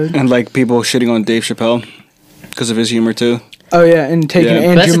 Potato Head. And like people shitting on Dave Chappelle because of his humor too. Oh yeah, and taking Yeah.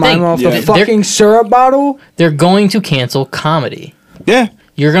 Aunt That's the Jemima thing. off Yeah. the fucking syrup bottle. They're going to cancel comedy. Yeah.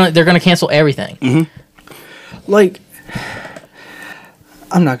 They're gonna cancel everything. Like,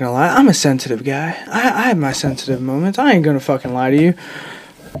 I'm not gonna lie, I'm a sensitive guy. I have my sensitive moments. I ain't gonna fucking lie to you.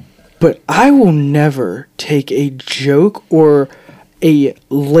 But I will never take a joke or a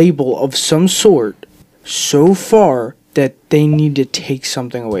label of some sort so far that they need to take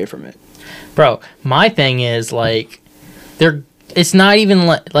something away from it. Bro, my thing is, like, it's not even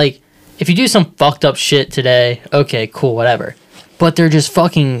like if you do some fucked up shit today, okay, cool, whatever. But they're just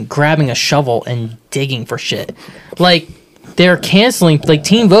fucking grabbing a shovel and digging for shit. Like, they're canceling, like,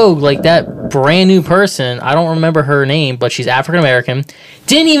 Teen Vogue, like, that brand new person, I don't remember her name, but she's African American,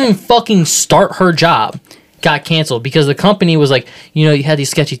 didn't even fucking start her job, got canceled because the company was like, you know, you had these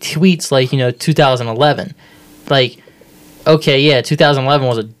sketchy tweets, like, you know, 2011. Like, okay, yeah, 2011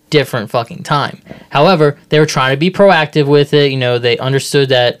 was a different fucking time. However, they were trying to be proactive with it. You know, they understood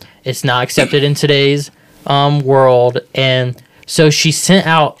that it's not accepted in today's world, and so she sent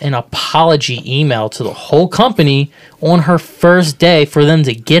out an apology email to the whole company on her first day for them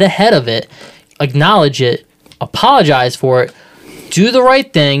to get ahead of it, acknowledge it, apologize for it, do the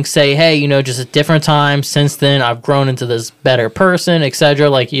right thing, say, hey, you know, just a different time. Since then, I've grown into this better person, etc.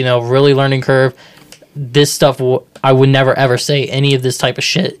 Like, you know, really learning curve. This stuff, I would never, ever say any of this type of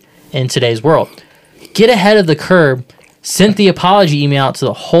shit in today's world. Get ahead of the curve, sent the apology email out to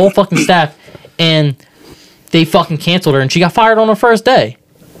the whole fucking staff, and they fucking canceled her, and she got fired on her first day.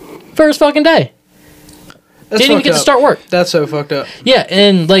 First fucking day. That's Didn't even fucked get to up. start work. That's so fucked up. Yeah,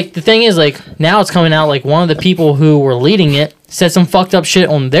 and, like, the thing is, like, now it's coming out, like, one of the people who were leading it said some fucked up shit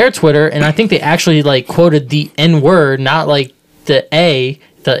on their Twitter, and I think they actually, like, quoted the N-word, not, like, the A,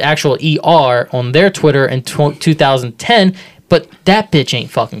 the actual ER on their Twitter in 2010, but that bitch ain't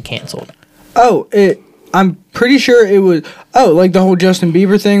fucking canceled. Oh, I'm pretty sure it was. Oh, like the whole Justin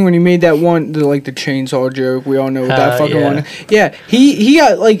Bieber thing when he made that one, the chainsaw joke. We all know what that fucking yeah. one. Yeah, he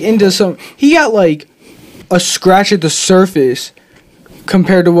got like into some. He got like a scratch at the surface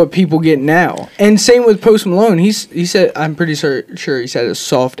compared to what people get now. And same with Post Malone. He said, I'm pretty sure he said a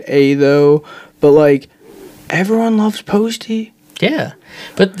soft A though, but like everyone loves Posty. Yeah.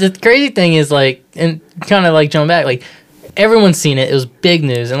 But the crazy thing is, like, and kind of like jump back, like, everyone's seen it. It was big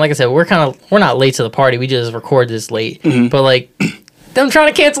news. And like I said, we're not late to the party. We just record this late. But, like, them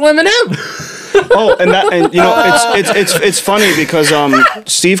trying to cancel Eminem. Oh, and you know, it's funny because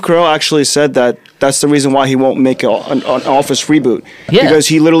Steve Carell actually said that that's the reason why he won't make an Office reboot. Yeah. Because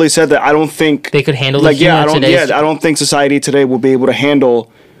he literally said that I don't think They could handle the like humor I today's- don't think society today will be able to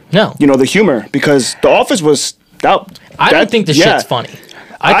handle No. you know the humor because The Office was that. I don't think the yeah. shit's funny.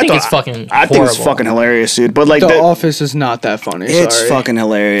 I think it's fucking I think it's horrible. fucking hilarious, dude. But like The Office is not that funny. it's sorry. fucking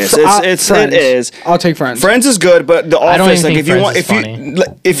hilarious. Friends. It is. I'll take Friends. Friends is good, but The I don't Office, even like think if Friends you is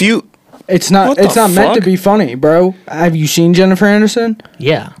want, if you It's not. What It's the not meant to fuck? be funny, bro. Have you seen Jennifer Aniston?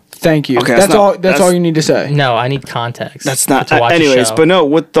 Yeah. Thank you. Okay, that's that's not- all. That's that's- all you need to say. No, I need context. that's not. to watch Anyways, a show. but no,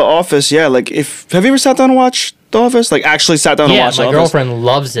 with The Office, yeah. Like, have you ever sat down and watched The Office? Like, actually sat down and Yeah, watched my The Office? girlfriend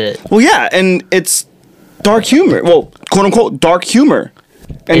loves it. Well, yeah, and it's dark humor. Well, quote unquote dark humor,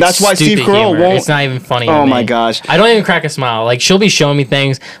 and It's that's why Steve stupid Carell humor. won't. It's not even funny. Oh to my me. gosh. I don't even crack a smile. Like, she'll be showing me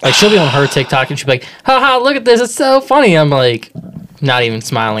things. Like, she'll be on her TikTok and she'll be like, haha, look at this. It's so funny. I'm like, not even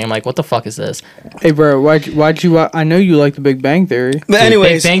smiling. I'm like, what the fuck is this? Hey, bro, why'd you? I know you like The Big Bang Theory. But Dude,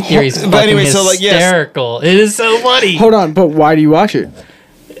 anyways, Big Bang Theory is but fucking anyway, so like yes, hysterical. It is so funny. Hold on, but why do you watch it?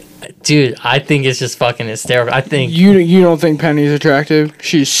 Dude, I think it's just fucking hysterical. I think, You don't think Penny's attractive?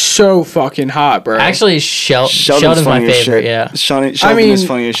 She's so fucking hot, bro. actually, Sheldon's my funny as favorite, shit. yeah. Sheldon I mean, is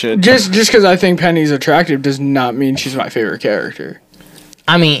funny as shit. just because I think Penny's attractive does not mean she's my favorite character.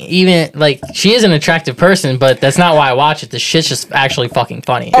 I mean, even, like, she is an attractive person, but that's not why I watch it. The shit's just actually fucking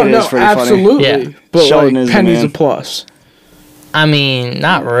funny. Oh It no, is pretty funny. absolutely. Yeah. But Sheldon like is the Penny's man. a plus. I mean,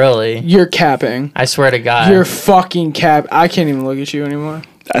 not really. You're capping. I swear to God. You're fucking cap. I can't even look at you anymore.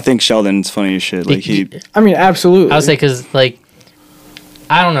 I think Sheldon's funny as shit. Like he, I mean, absolutely. I would say because, like,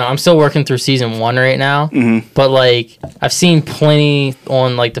 I don't know. I'm still working through season 1 right now. Mm-hmm. But, like, I've seen plenty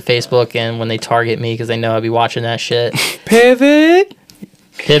on, like, the Facebook and when they target me because they know I'll be watching that shit. Pivot.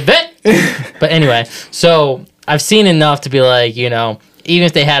 But anyway, so I've seen enough to be like, you know, even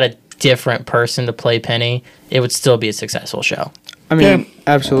if they had a different person to play Penny, it would still be a successful show. I mean,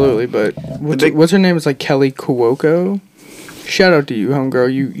 absolutely. But what's her name? It's like Kelly Cuoco. Shout out to you,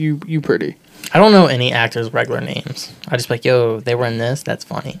 homegirl. You pretty. I don't know any actors' regular names. I just be like, yo, they were in this. That's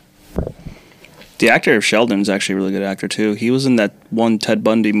funny. The actor of Sheldon's actually a really good actor too. He was in that one Ted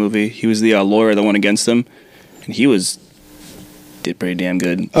Bundy movie. He was the lawyer that went against him, and he did pretty damn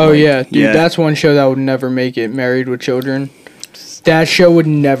good. Oh yeah, dude, that's one show that would never make it. Married with Children. That show would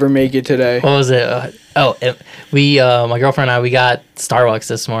never make it today. What was it? My girlfriend and I, we got Starbucks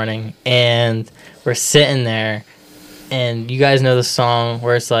this morning, and we're sitting there, and you guys know the song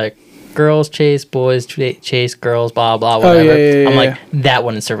where it's like, girls chase boys, chase girls, blah, blah, whatever. Yeah, I'm like, that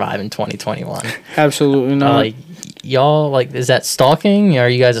wouldn't survive in 2021. Absolutely not. Like, y'all, like, is that stalking? Are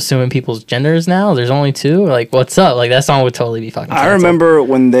you guys assuming people's genders now? There's only 2? Like, what's up? Like, that song would totally be fucking canceled. I remember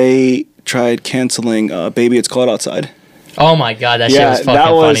when they tried canceling Baby It's Cold Outside. Oh my god, that shit was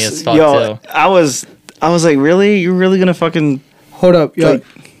fucking funny as fuck, too. I was like, really? You're really gonna fucking... Hold up. Yo, like,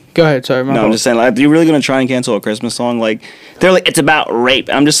 go ahead, sorry. No, I'm just saying, like, you're really gonna try and cancel a Christmas song? Like, they're like, it's about rape.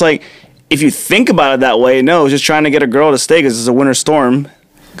 I'm just like, if you think about it that way, no, it's just trying to get a girl to stay because there's a winter storm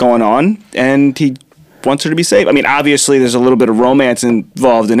going on, and he wants her to be safe. I mean, obviously, there's a little bit of romance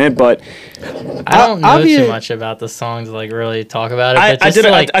involved in it, but I don't know too much about the song to like really talk about it.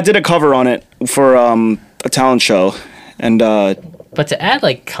 I did a cover on it for a talent show, and but to add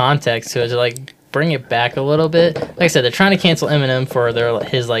like context to it, to like bring it back a little bit, like I said, they're trying to cancel Eminem for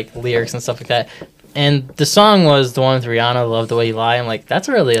his like lyrics and stuff like that. And the song was the one with Rihanna, "Love the Way You Lie." I'm like, that's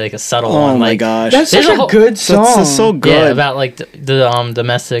really like a subtle one. Oh my like, gosh, that's such a good song. That's so good. Yeah, about like the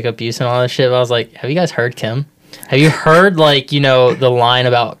domestic abuse and all that shit. But I was like, have you guys heard Kim? Have you heard like, you know, the line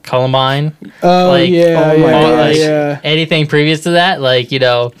about Columbine? Oh like, yeah. Anything previous to that, like, you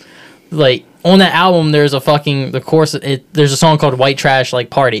know, like on that album, there's there's a song called "White Trash" like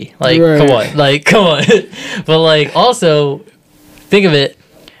Party. Like, come on. But like, also, think of it.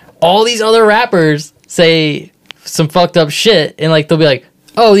 All these other rappers say some fucked up shit, and like they'll be like,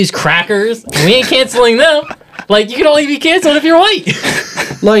 "Oh, these crackers, we ain't canceling them." Like, you can only be canceled if you're white.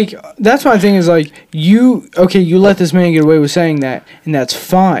 Like, that's my thing is like, you let this man get away with saying that, and that's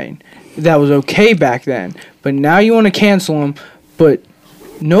fine. That was okay back then. But now you want to cancel him. But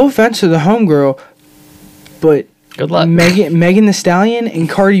no offense to the homegirl, but good luck. Megan Thee Stallion and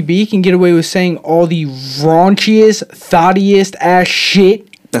Cardi B can get away with saying all the raunchiest, thottiest ass shit.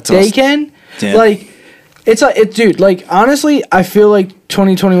 Can. Yeah. Like, it's like, dude, like, honestly, I feel like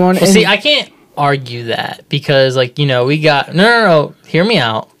 2021. Well, see, I can't argue that because, like, you know, we got no, hear me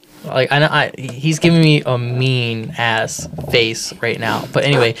out. Like, he's giving me a mean ass face right now. But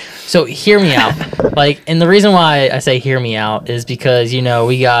anyway, so hear me out. Like, and the reason why I say hear me out is because, you know,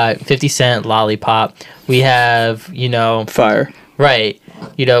 we got 50 Cent, Lollipop. We have, you know, Fire. Right.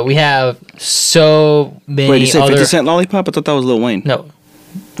 You know, we have so many. Wait, you say 50 Cent, Lollipop? I thought that was Lil Wayne. No.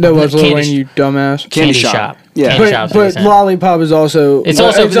 That was Lil Wayne, you dumbass. Candy Shop. Yeah, but Lollipop is also. It's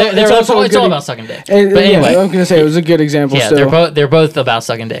also. It's all about sucking dick. But anyway, I was gonna say it was a good example. Yeah, still. they're both about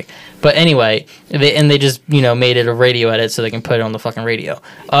sucking dick. But anyway, they just, you know, made it a radio edit so they can put it on the fucking radio.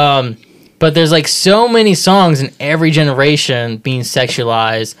 But there's like so many songs in every generation being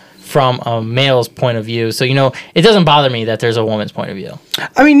sexualized from a male's point of view. So, you know, it doesn't bother me that there's a woman's point of view.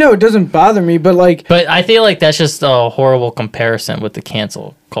 I mean, no, it doesn't bother me, but like... But I feel like that's just a horrible comparison with the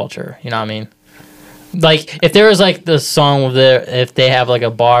cancel culture. You know what I mean? Like, if there was, like, the song with if they have, like,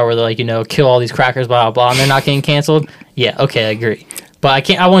 a bar where they're, like, you know, kill all these crackers, blah, blah, blah, and they're not getting canceled, yeah, okay, I agree. But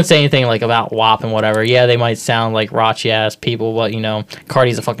I wouldn't say anything, like, about WAP and whatever. Yeah, they might sound like raunchy-ass people, but, you know,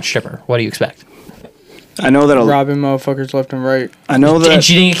 Cardi's a fucking stripper. What do you expect? I know that robbing motherfuckers left and right. I know that, and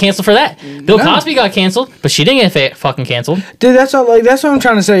she didn't get canceled for that. Bill Cosby got canceled, but she didn't get fucking canceled. Dude, that's what I'm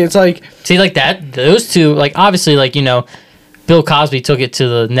trying to say. It's like, see, like that. Those two, like, obviously, like, you know, Bill Cosby took it to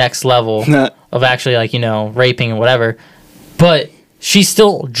the next level of actually, like, you know, raping and whatever. But she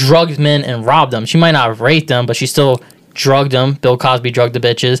still drugged men and robbed them. She might not have raped them, but she still drugged them. Bill Cosby drugged the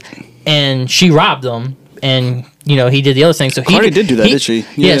bitches, and she robbed them. And, you know, he did the other thing. So Cardi did do that, did she?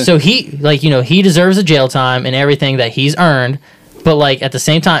 Yeah, so he, like, you know, he deserves a jail time and everything that he's earned. But, like, at the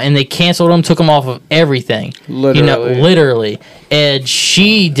same time, and they canceled him, took him off of everything. Literally. You know, literally. And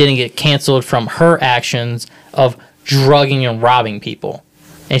she didn't get canceled from her actions of drugging and robbing people.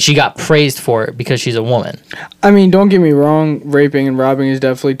 and she got praised for it because she's a woman. I mean, don't get me wrong. Raping and robbing is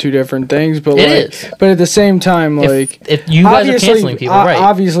definitely two different things, but It like, is. but at the same time, like, If you guys are obviously- canceling people, right?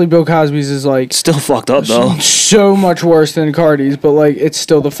 Obviously, Bill Cosby's is like Still fucked up though. so much worse than Cardi's, but like, it's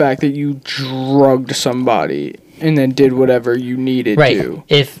still the fact that you drugged somebody and then did whatever you needed Right. to.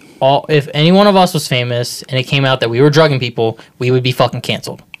 If any one of us was famous and it came out that we were drugging people, we would be fucking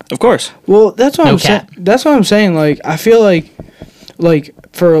canceled. Of course. Well, that's what No I'm saying. cap. That's what I'm saying. Like, I feel like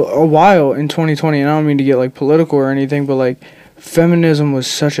for a while in 2020, and I don't mean to get like political or anything, but like, feminism was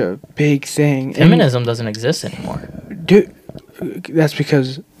such a big thing. And, Feminism doesn't exist anymore. dude, that's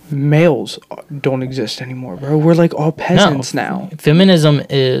because males don't exist anymore, bro. We're like all peasants now. Feminism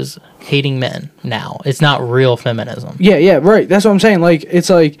is hating men now. It's not real feminism. Yeah, right. That's what I'm saying. Like, it's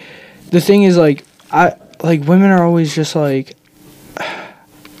like, the thing is like, women are always just like,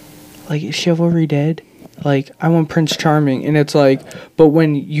 is chivalry dead? Like, I want Prince Charming, and it's like, but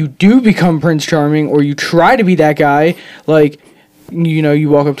when you do become Prince Charming, or you try to be that guy, like, you know, you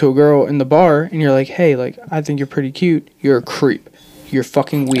walk up to a girl in the bar, and you're like, hey, like, I think you're pretty cute. You're a creep. You're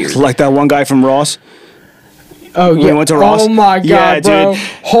fucking weird. Like that one guy from Ross. Oh When we yeah. went to Ross? Oh my god, Yeah, bro. dude.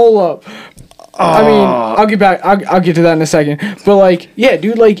 Hold up. I mean, I'll get back. I'll get to that in a second. But like, yeah,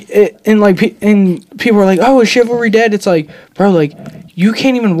 dude, like, and people are like, oh, is chivalry dead? It's like, bro, like, you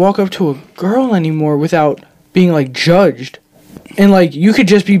can't even walk up to a girl anymore without being like judged. And like, you could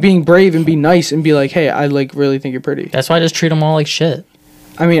just be being brave and be nice and be like, hey, I like really think you're pretty. That's why I just treat them all like shit.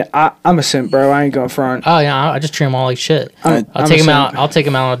 I mean, I'm a simp, bro. I ain't going front. Oh yeah, I just treat them all like shit. I'm I'll a take them simp. out. I'll take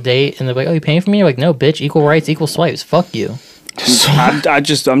them out on a date, and they're like, "Oh, you paying for me?" You're like, "No, bitch. Equal rights, equal swipes. Fuck you." I'm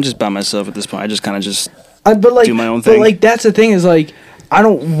just by myself at this point. I just kind of just But like, do my own But thing. like, that's the thing is like, I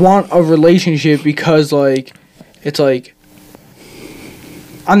don't want a relationship because like, it's like,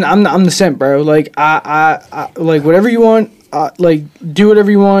 I'm the simp, bro. Like I like whatever you want. Like do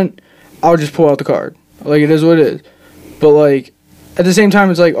whatever you want. I'll just pull out the card. Like it is what it is. But like, at the same time,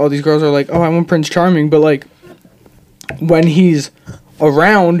 it's like all these girls are like, oh, I want Prince Charming, but like, when he's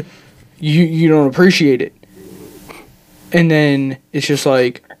around, you don't appreciate it. And then it's just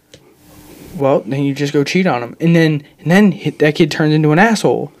like, well, then you just go cheat on him, and then that kid turns into an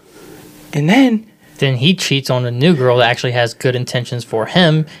asshole, and then He cheats on a new girl that actually has good intentions for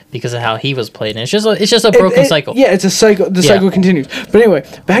him because of how he was played. And it's just a broken cycle. Yeah, it's a cycle. The cycle continues. But anyway,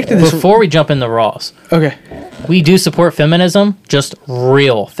 back to this. Before we jump into Ross, Okay. we do support feminism, just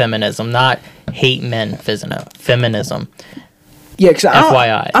real feminism, not hate men feminism. Yeah, because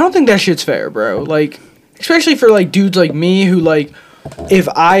FYI. I don't think that shit's fair, bro. Like, especially for like dudes like me who like, if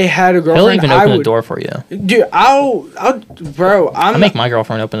I had a He'll girlfriend, even I open would, the door for you. Dude, bro. I make my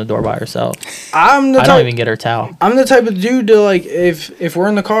girlfriend open the door by herself. I'm the I don't type. even get her towel. I'm the type of dude to like if we're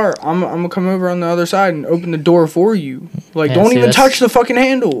in the car, I'm gonna come over on the other side and open the door for you. Like, Yeah, don't see, even that's- touch the fucking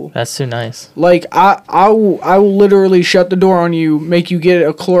handle. That's too nice. Like I will literally shut the door on you, make you get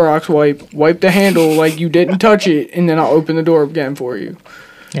a Clorox wipe the handle like you didn't touch it, and then I'll open the door again for you.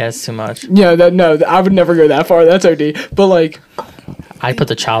 Yeah, it's too much. Yeah, I would never go that far. That's OD. But like, I put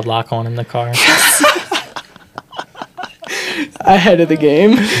the child lock on in the car ahead of the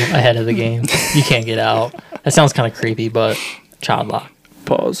game. ahead of the game. You can't get out. That sounds kind of creepy, but child lock.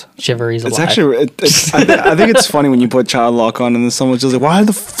 Pause. Chivalry's alive. It's actually. I think it's funny when you put child lock on and then someone's just like, "Why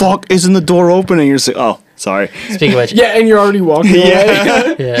the fuck isn't the door opening?" You're saying, "Oh, sorry." Speaking of which, Yeah, and you're already walking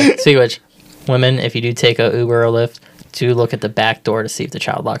away. yeah. Speaking of which, women, if you do take a Uber or Lyft, do look at the back door to see if the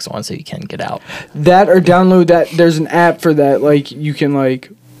child lock's on so you can get out. That or download that. There's an app for that. Like you can like,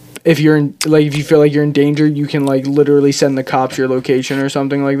 if you're in like if you feel like you're in danger, you can like literally send the cops your location or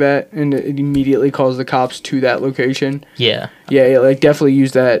something like that, and it immediately calls the cops to that location. Yeah. Yeah, like definitely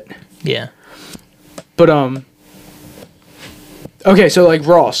use that. Yeah. But okay, so like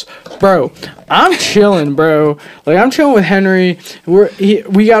Ross, bro, I'm chilling, bro. Like I'm chilling with Henry.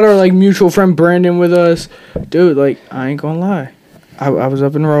 We got our like mutual friend Brandon with us, dude. Like I ain't gonna lie, I was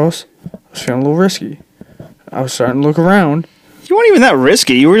up in Ross. I was feeling a little risky. I was starting to look around. You weren't even that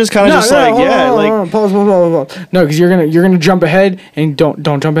risky. You were just kind of Hold on, pause. No, because you're gonna jump ahead and don't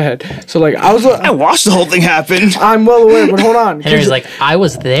jump ahead. So like I was. I watched the whole thing happen. I'm well aware, but hold on. Henry's like, I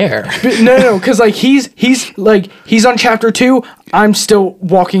was there. No, because like he's on chapter 2. I'm still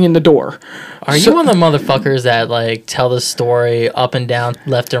walking in the door. Are you one of the motherfuckers that like tell the story up and down,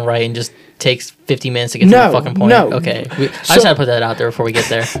 left and right, and just takes 50 minutes to get to No, the fucking point? no. Okay. I just had to put that out there before we get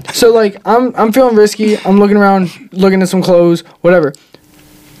there. So like I'm feeling risky. I'm looking around, looking at some clothes, whatever.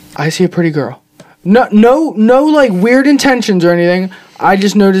 I see a pretty girl. No like weird intentions or anything. I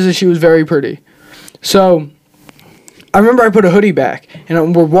just noticed that she was very pretty. So I remember I put a hoodie back,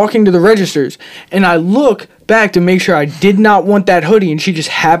 and we're walking to the registers, and I look back to make sure I did not want that hoodie, and she just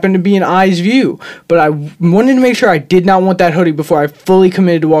happened to be in Eye's view. But I wanted to make sure I did not want that hoodie before I fully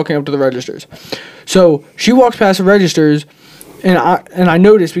committed to walking up to the registers. So she walks past the registers, and I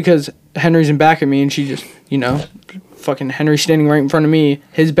noticed because Henry's in back of me, and she just, fucking Henry's standing right in front of me.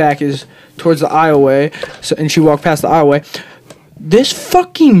 His back is towards the aisleway, and she walked past the aisleway. This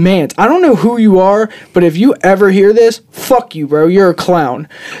fucking man, I don't know who you are, but if you ever hear this, fuck you, bro. You're a clown.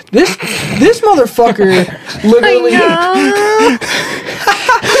 This motherfucker literally...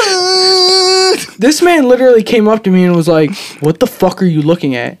 This man literally came up to me and was like, what the fuck are you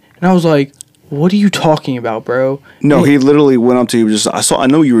looking at? And I was like, what are you talking about, bro? No, he literally went up to you. I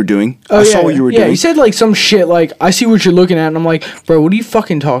know what you were doing. I saw what you were doing. Yeah, he said like some shit like, I see what you're looking at. And I'm like, bro, what are you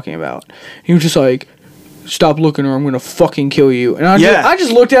fucking talking about? And he was just like, stop looking or I'm going to fucking kill you. And I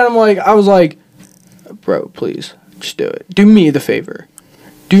just looked at him like, I was like, bro, please, just do it. Do me the favor.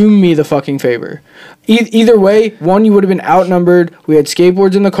 Do me the fucking favor. Either way, one, you would have been outnumbered. We had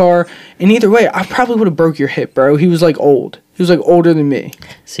skateboards in the car. And either way, I probably would have broke your hip, bro. He was like old. He was like older than me.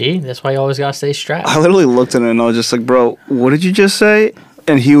 See, that's why you always gotta stay strapped. I literally looked at him and I was just like, bro, what did you just say?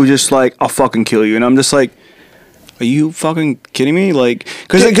 And he was just like, I'll fucking kill you. And I'm just like, are you fucking kidding me? Like,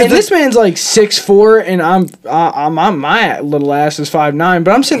 cause this man's like 6'4", and I'm my little ass is 5'9".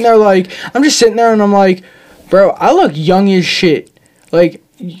 But I'm sitting there like, I'm just sitting there and I'm like, bro, I look young as shit. Like,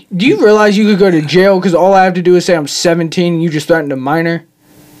 do you realize you could go to jail because all I have to do is say I'm 17 and you just threatened a minor?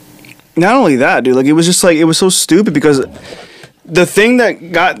 Not only that, dude. Like, it was just like, it was so stupid because the thing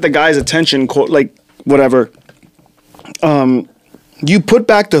that got the guy's attention, like, whatever, you put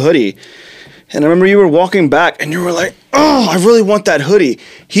back the hoodie. And I remember you were walking back and you were like, oh, I really want that hoodie.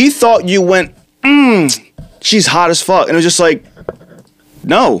 He thought you went, she's hot as fuck. And it was just like,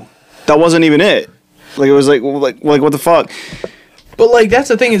 no, that wasn't even it. Like, it was like what the fuck? But, like, that's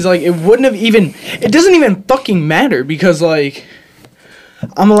the thing is, like, it wouldn't have even, it doesn't even fucking matter because, like,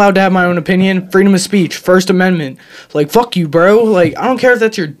 I'm allowed to have my own opinion. Freedom of speech. First Amendment. Like, fuck you, bro. Like, I don't care if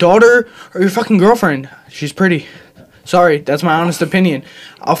that's your daughter or your fucking girlfriend. She's pretty. Sorry, that's my honest opinion.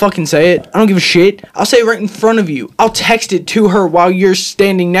 I'll fucking say it. I don't give a shit. I'll say it right in front of you. I'll text it to her while you're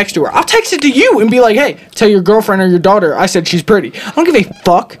standing next to her. I'll text it to you and be like, hey, tell your girlfriend or your daughter I said she's pretty. I don't give a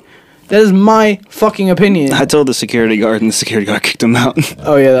fuck. That is my fucking opinion. I told the security guard, and the security guard kicked him out.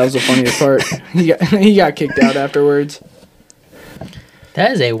 Oh, yeah, that was the funniest part. He got kicked out afterwards.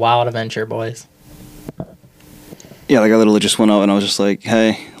 That is a wild adventure, boys. Yeah, like, I literally just went out, and I was just like,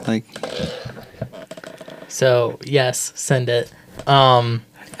 hey, like... So, yes, send it.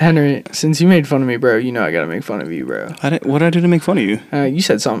 Henry, since you made fun of me, bro, you know I gotta make fun of you, bro. What did I do to make fun of you? You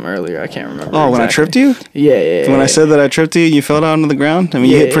said something earlier. I can't remember. Oh, exactly. When I tripped you? Yeah. When I said that I tripped you, you fell down to the ground? I mean,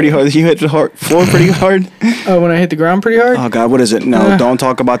 you hit pretty hard. You hit the floor pretty hard? Oh, when I hit the ground pretty hard? Oh, God, what is it? No, don't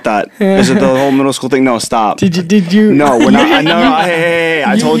talk about that. Is it the whole middle school thing? No, stop. Did you? No, we're not. No, hey,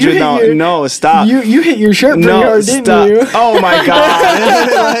 I told you, no, stop. You hit your shirt pretty hard, didn't you? Oh, my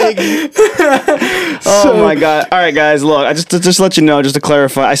God. Oh, my God. All right, guys, look, I just to let you know, just to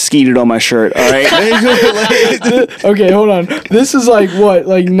clarify, I skeeted on my shirt, all right? Okay, hold on. This is like, what,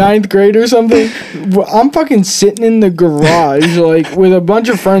 like 9th grade or something? I'm fucking sitting in the garage, like, with a bunch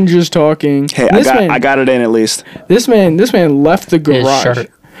of friends just talking. Hey, I got it in at least. This man left the garage. His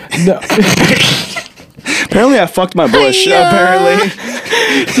shirt. No. Apparently I fucked my bush, apparently.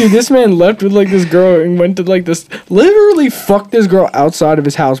 Dude, this man left with, like, this girl and went to, like, this... Literally fucked this girl outside of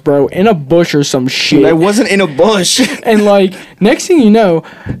his house, bro. In a bush or some shit. I wasn't in a bush. And, like, next thing you know,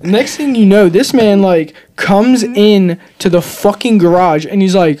 this man, like, comes in to the fucking garage and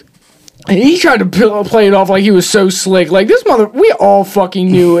he's like... And he tried to play it off like he was so slick. Like, this we all fucking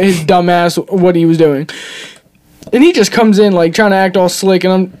knew his dumb ass what he was doing. And he just comes in, like, trying to act all slick,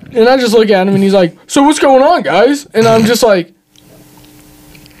 and I just look at him, and he's like, so what's going on, guys? And I'm just like,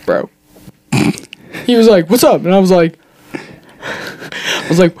 bro. He was like, what's up? And I was like,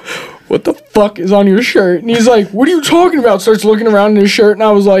 what the fuck is on your shirt? And he's like, what are you talking about? Starts looking around in his shirt, and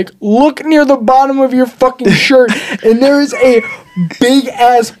I was like, look near the bottom of your fucking shirt, and there is a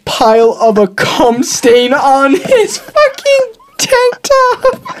big-ass pile of a cum stain on his fucking tank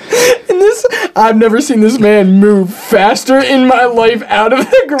top. And I've never seen this man move faster in my life out of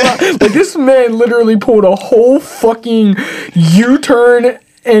the garage. Like, this man literally pulled a whole fucking U-turn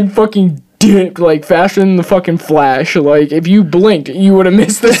and fucking dipped, like, faster than the fucking Flash. Like, if you blinked, you would have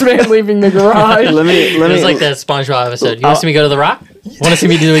missed this man leaving the garage. It was like that SpongeBob episode. You want to see me go to the Rock? Want to see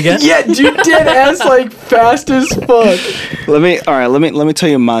me do it again? Yeah, dude, dead ass, like, fast as fuck. Let me tell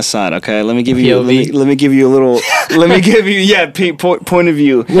you my side, okay? Let me give you a little point of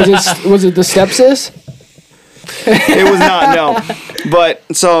view. Was it the stepsis? It was not, no. But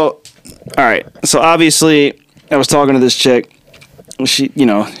so, all right. So obviously, I was talking to this chick. She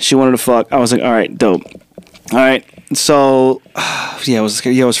wanted to fuck. I was like, all right, dope. All right. So,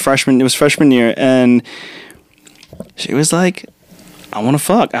 it was freshman year, and she was like, I want to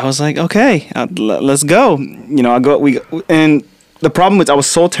fuck. I was like, okay, let's go. And the problem was I was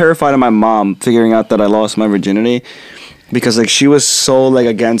so terrified of my mom figuring out that I lost my virginity, because like she was so like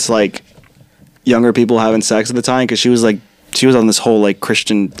against like younger people having sex at the time, because she was on this whole like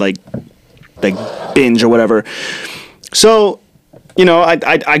Christian like binge or whatever. So,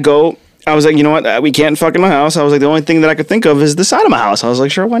 I go. I was like, you know what? We can't fuck in my house. I was like, the only thing that I could think of is the side of my house. I was like,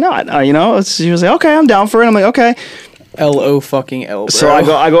 sure, why not? She was like, okay, I'm down for it. I'm like, okay. L-O fucking L, bro. So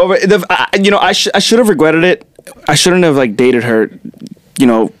I go over. I should have regretted it. I shouldn't have like dated her,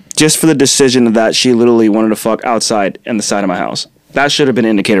 just for the decision that she literally wanted to fuck outside in the side of my house. That should have been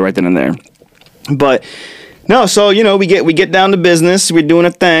an indicator right then and there. But no, so we get down to business. We're doing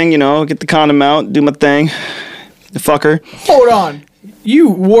a thing, get the condom out, do my thing, the fucker. Hold on. You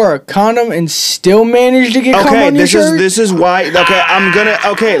wore a condom and still managed to get cum on your shirt? This is why.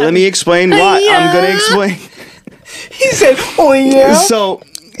 Okay, let me explain why. Yeah. I'm gonna explain. He said, "Oh yeah." So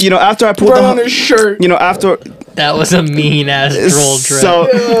after I pulled right on his shirt. After. That was a mean ass droll trip.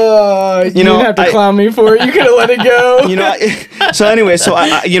 So you didn't have to clown me for it. You could have let it go. So anyway,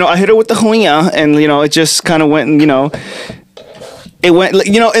 I hit her with the huya, and it just kind of went, and it went,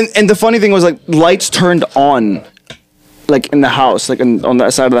 and the funny thing was like lights turned on. Like in the house, like on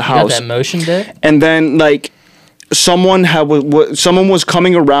that side of the house. You got that motion dick? And then like someone was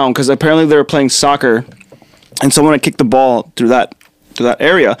coming around, because apparently they were playing soccer, and someone had kicked the ball through that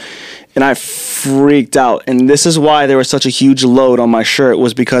area, and I freaked out. And this is why there was such a huge load on my shirt,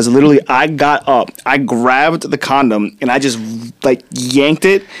 was because literally I got up, I grabbed the condom, and I just like yanked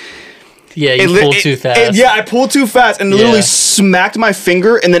it. Yeah, you pulled too fast. Yeah, I pulled too fast and literally smacked my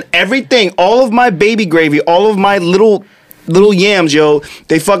finger, and then everything, all of my baby gravy, all of my little yams,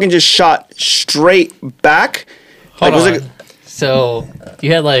 they fucking just shot straight back. Hold on. So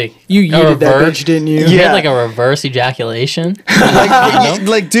you had like you yeeted that bitch, didn't you? You had like a reverse ejaculation.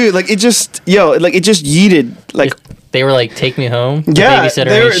 Dude, like it just yeeted. Like they were like, take me home. Yeah,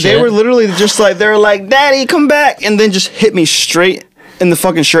 babysitter they were literally just like, they were like, Daddy, come back, and then just hit me straight in the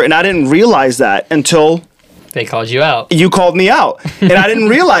fucking shirt, and I didn't realize that until they called you out. You called me out, and I didn't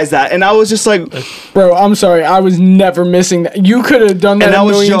realize that, and I was just like, "Bro, I'm sorry, I was never missing that. You could have done that a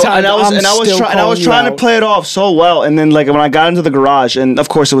million times." And I was trying to play it off so well, and then like when I got into the garage, and of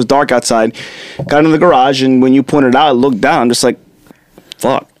course it was dark outside, got into the garage, and when you pointed out, I looked down, I'm just like,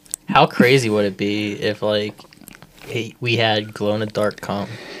 fuck. How crazy would it be if like we had glow in the dark cum?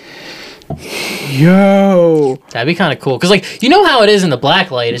 Yo, that'd be kind of cool, because like, you know how it is in the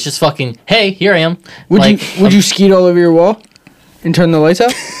black light, it's just fucking, hey, here I am. Would you skeet all over your wall and turn the lights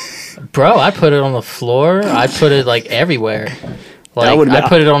out? Bro, I put it on the floor. I put it like everywhere. Like I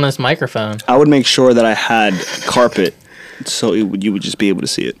put it on this microphone. I would make sure that I had carpet, so you would just be able to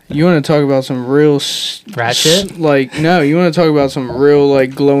see it. You want to talk about some real rat shit? Like, no, you want to talk about some real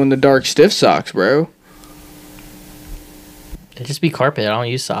like glow in the dark stiff socks, bro. It just be carpet. I don't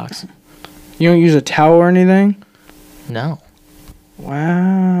use socks. You don't use a towel or anything? No.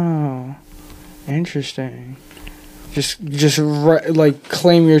 Wow. Interesting. Just like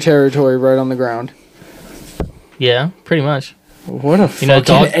claim your territory right on the ground. Yeah, pretty much. What a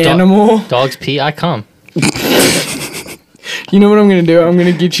fucking animal. Dogs pee, I come. You know what I'm gonna do? I'm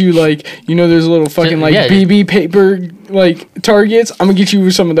gonna get you like, there's little fucking like BB paper like targets. I'm gonna get you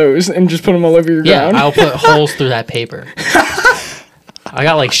some of those and just put them all over your ground. Yeah, I'll put holes through that paper. I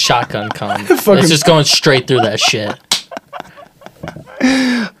got like shotgun cum. It's just going straight through that shit.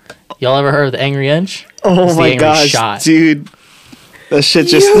 Y'all ever heard of the Angry Inch? Oh my gosh, shot. Dude. That shit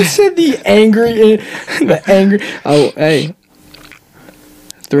just... You said the angry... Oh, hey.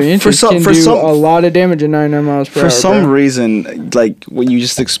 3 inches can do a lot of damage at 99 miles per hour. For some reason, like what you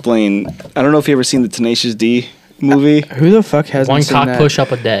just explained, I don't know if you ever seen the Tenacious D movie. Who the fuck hasn't one seen cock that? push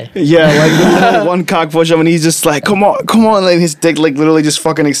up a day? Yeah, like one cock push up, and he's just like, come on, like his dick like literally just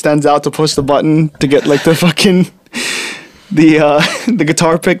fucking extends out to push the button to get like the fucking the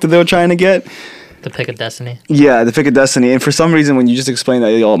guitar pick that they were trying to get. The pick of destiny. Yeah, the pick of destiny. And for some reason, when you just explained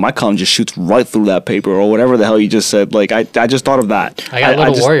that, my cum just shoots right through that paper or whatever the hell you just said, like I just thought of that. I got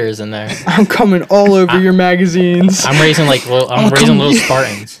little warriors in there. I'm coming all over your magazines. I'm raising little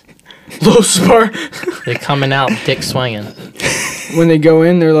Spartans. Little Spartan. They're coming out, dick swinging. When they go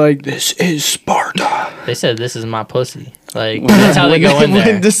in, they're like, "This is Sparta." They said, "This is my pussy." Like that's how they go in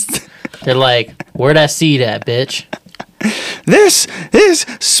there. They're like, "Where that seed at, bitch?" This is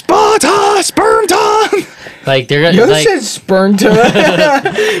Sparta, sperm time. Like they're You like, said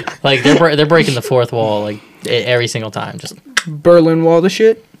Spurnta. like they're breaking the fourth wall like every single time. Just Berlin Wall the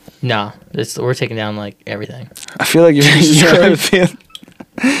shit. no, we're taking down like everything. I feel like I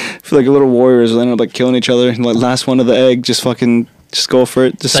feel like little warriors ended up like killing each other. And like last one of the egg, just go for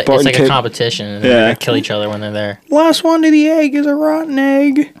it. Just It's Spartan like a kick. competition. And Yeah. they're gonna kill each other when they're there. Last one to the egg is a rotten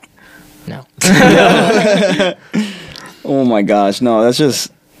egg. No. Oh my gosh, no, that's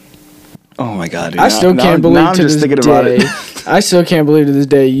just. Oh my god, dude. I still can't believe now I'm to just this thinking day. about it. I still can't believe to this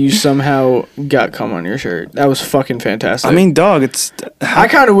day you somehow got cum on your shirt. That was fucking fantastic. I mean, dog, it's. I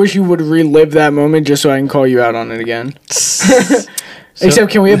kind of wish you would relive that moment just so I can call you out on it again.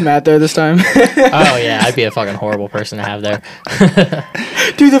 Except, can we have Matt there this time? Oh yeah, I'd be a fucking horrible person to have there.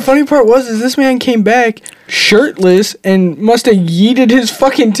 Dude, the funny part is this man came back shirtless and must have yeeted his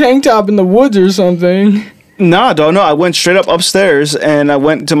fucking tank top in the woods or something. Nah, dog, no. I went straight up upstairs and I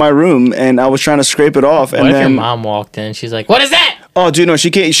went to my room and I was trying to scrape it off. What And if your then, mom walked in? She's like, "What is that?" oh, dude, no,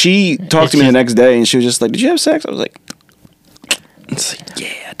 she came, she talked to me the She's- next day and she was just like, "Did you have sex?" I was like, "It's like,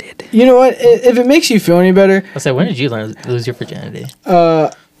 yeah, I did." You know what? If it makes you feel any better, I said, "When did you lose your virginity?"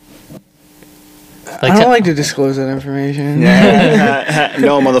 I Like, don't like to disclose that information.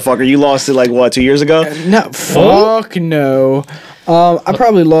 No, motherfucker, you lost it like what, 2 years ago? No, fuck no. I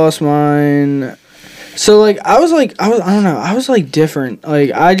probably lost mine. So like I was I don't know. I was like different.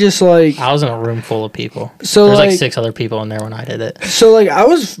 Like I just like I was in a room full of people. So, There's like like- 6 other people in there when I did it. so like I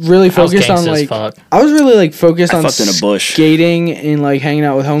was really I was focused on gangsta as like fuck. I was really like focused I on fucked in a bush. skating and like hanging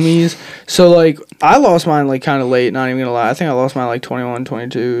out with homies. So like I lost mine like kind of late. Not even gonna lie. I think I lost mine like 21,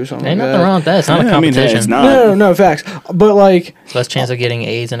 22 or something. Ain't like nothing that. wrong with that. It's not a Yeah, I mean, hey, competition. it's not. No, facts. But like Less chance of getting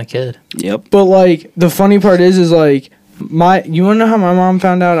AIDS in a kid. Yep. But like the funny part is like you wanna know how my mom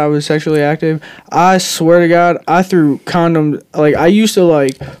found out I was sexually active? I swear to God, I threw condoms. Like I used to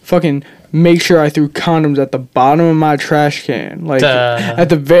like fucking make sure I threw condoms at the bottom of my trash can, like Duh. at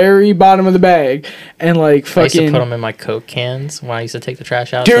the very bottom of the bag, and like I used to fucking. put them in my Coke cans when I used to take the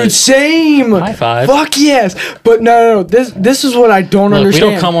trash out. Dude, So- same. High five. Fuck yes, but no. This is what I don't Look, we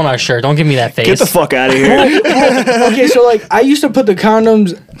understand. don't come on our shirt. Don't give me that face. Get the fuck out of here. Okay, so like I used to put the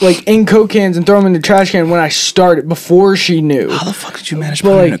condoms like in Coke cans and throw them in the trash can when I started before she knew. How the fuck did you manage to But,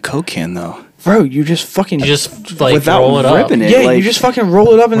 put it in a like- Coke can though? Bro, you just fucking You just like Without roll it up. ripping it. yeah, like, you just fucking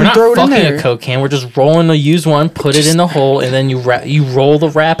roll it up and We're then not throw it in fucking there. a Coke can. We're just rolling the used one, put it in the hole, and then you roll the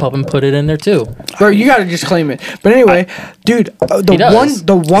wrap up and put it in there too. Bro, you gotta just claim it. But anyway, dude, He does.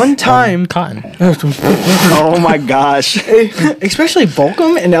 the one time, Cotton. Oh my gosh. especially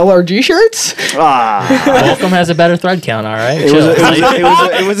Volcom and LRG shirts. Ah. Welcome has a better thread count. All right. It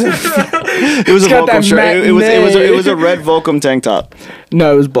was a got that Volcom shirt. It was a matinee. red Volcom tank top.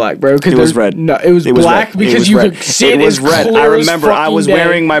 No, it was black, bro. It was red. No, it was black red. because was you red. could see it was as red. clear I as remember I fucking was day.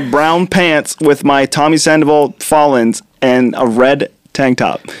 wearing my brown pants with my Tommy Sandoval Fallons and a red tank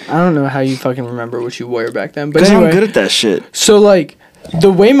top. I don't know how you fucking remember what you wore back then. But Because anyway, I'm good at that shit. so like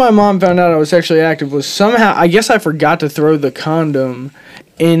the way my mom found out I was sexually active was somehow I guess I forgot to throw the condom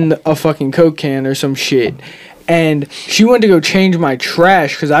in a fucking Coke can or some shit. And she went to go change my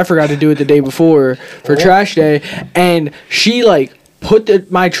trash because I forgot to do it the day before for trash day. And she like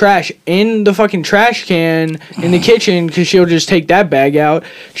put my trash in the fucking trash can in the kitchen because she'll just take that bag out.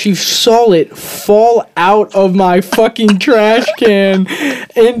 She saw it fall out of my fucking trash can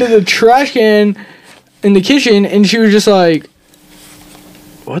into the trash can in the kitchen, and she was just like,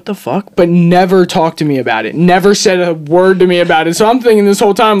 what the fuck? But never talked to me about it. Never said a word to me about it. So I'm thinking this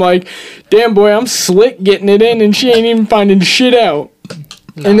whole time, like, damn boy, I'm slick getting it in, and she ain't even finding shit out.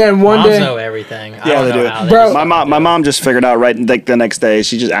 And then one Moms day, know everything. I Yeah, don't they know do. how Bro, just- My mom just figured out right like the next day.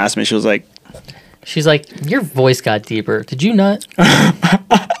 She just asked me. She was like, She's like, your voice got deeper. Did you nut?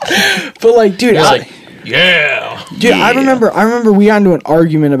 but like, dude, You're like, yeah. dude, I remember we got into an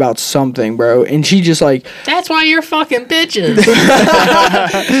argument about something, bro, and she just like, That's why you're fucking bitches.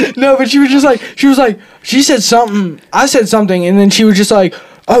 no, but she was like, she said something, I said something, and then she was just like,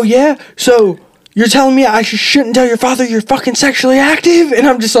 oh yeah, so you're telling me I shouldn't tell your father you're fucking sexually active? And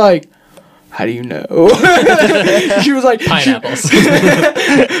I'm just like, how do you know? She was like, Pineapples.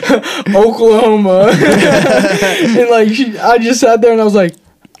 Oklahoma. And like, I just sat there and I was like,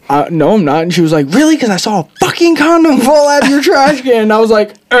 no, I'm not. And she was like, really? Because I saw a fucking condom fall out of your trash can. And I was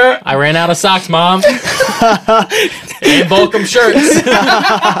like, I ran out of socks, Mom. And Volcom shirts.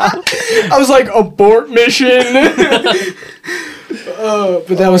 I was like, abort mission.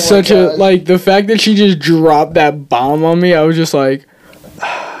 But that was such a, like, the fact that she just dropped that bomb on me, I was just like,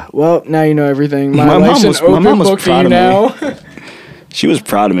 well, now you know everything. My life's an open book for you now. she was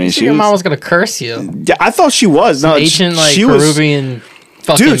proud of me. Your mom was gonna curse you. Yeah, I thought she was. No, Ancient like she was. Peruvian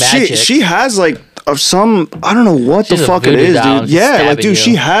fucking Dude, magic. she has like of some, I don't know what She's the a fuck it voodoo is, doll. dude. She's Yeah, like, stabbing dude, you.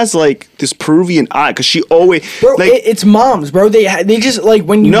 she has like this Peruvian eye because she always, Bro, like, it's moms, bro. They just like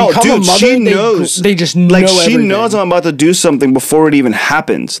when you no, become dude, a mother, she knows. they just know like she everything. knows I'm about to do something before it even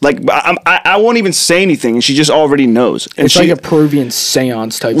happens. Like I won't even say anything, and she just already knows. And It's she, like a Peruvian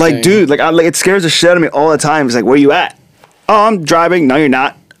seance type like, thing. dude, like it scares the shit out of me all the time. It's like, where you at? Oh, I'm driving. No, you're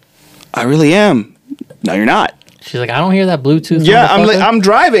not. I really am. No, you're not. She's like, I don't hear that Bluetooth. Yeah, I'm like, motherfucker." I'm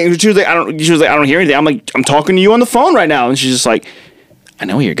driving. She was like, I don't hear anything. I'm like, I'm talking to you on the phone right now, and she's just like, I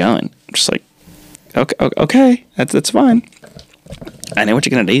know where you're going. I'm just like, okay, that's fine. I know what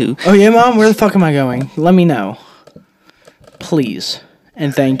you're gonna do. Oh yeah, mom. Where the fuck am I going? Let me know, please,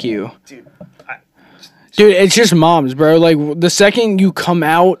 and thank you. Dude, it's just moms, bro. Like the second you come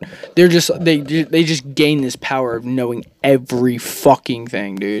out, they just gain this power of knowing every fucking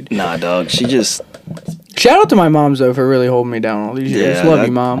thing, dude. Nah, dog. She just Shout out to my moms though for really holding me down all these years. Love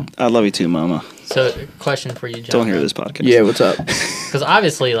you, mom. I love you too, mama. So, question for you, John. Don't hear this podcast. Yeah, what's up? Because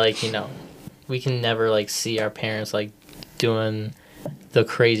obviously, like, you know, we can never, like, see our parents, like, doing the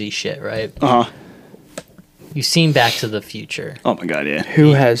crazy shit, right? Uh huh. You've seen Back to the Future. Oh my god, yeah.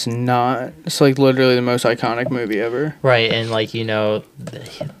 Who has not? It's like literally the most iconic movie ever. Right, and, like, you know,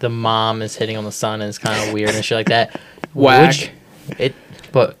 the mom is hitting on the son and it's kind of weird and shit like that. Whack.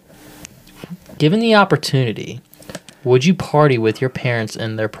 But given the opportunity, would you party with your parents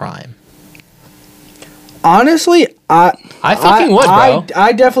in their prime? Honestly, I fucking would, bro.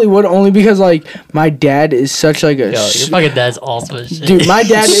 I definitely would, only because like my dad is such like a Yo, your fucking dad's awesome as shit. dude. My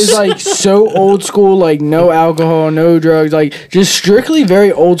dad is like so old school, like no alcohol, no drugs, like just strictly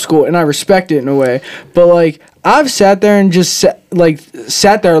very old school, and I respect it in a way. But like I've sat there and just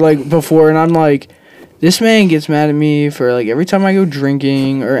sat there like before, and I'm like, this man gets mad at me for like every time I go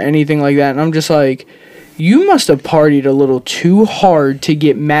drinking or anything like that, and I'm just like, you must have partied a little too hard to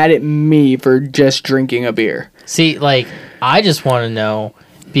get mad at me for just drinking a beer. See, like, I just want to know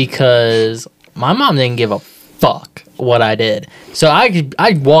because my mom didn't give a fuck what I did. So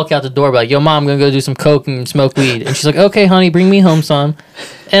I'd walk out the door, be like, yo, mom, I'm going to go do some coke and smoke weed. And she's like, okay, honey, bring me home, son.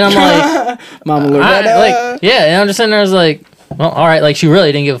 And I'm like, Mama Loretta. yeah. And I'm just sitting there, I was like, well, all right. Like, she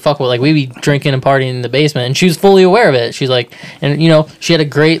really didn't give a fuck what, like, we'd be drinking and partying in the basement. And she was fully aware of it. She's like, and, you know, she had a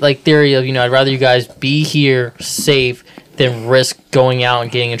great, like, theory of, you know, I'd rather you guys be here safe than risk going out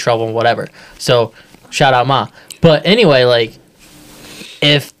and getting in trouble and whatever. So, shout out, Ma. But anyway, like,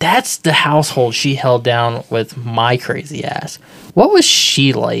 if that's the household she held down with my crazy ass, what was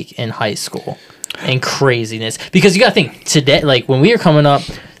she like in high school and craziness? Because you gotta think, today, like, when we were coming up,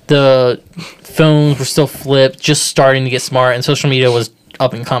 the phones were still flipped, just starting to get smart, and social media was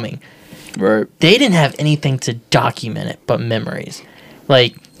up and coming. Right. They didn't have anything to document it but memories.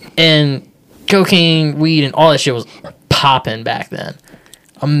 Like, and cocaine, weed, and all that shit was popping back then.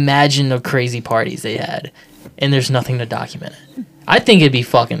 Imagine the crazy parties they had, and there's nothing to document it. I think it'd be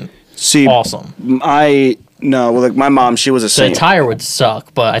fucking awesome. No, well, like my mom, she was a The saint. attire would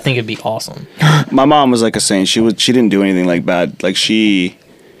suck, but I think it'd be awesome. My mom was like a saint. She didn't do anything like bad. Like she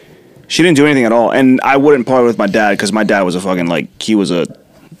didn't do anything at all. And I wouldn't party with my dad because my dad was a fucking like he was a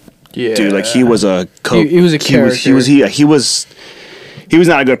dude. Like he was a coke. He was a character. He was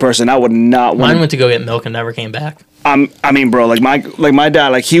not a good person. I would not want. Mine went to go get milk and never came back. I mean, bro, like my dad,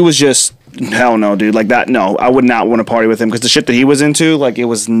 like he was just hell no, dude. Like that, no, I would not want to party with him because the shit that he was into, like it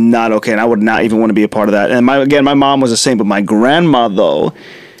was not okay, and I would not even want to be a part of that. And my mom was the same, but my grandma though.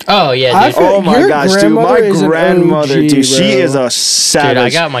 Oh yeah, I dude. feel- Oh my Your gosh, dude, grandmother my is an grandmother, OG, dude, she bro. is a Dude, savage. I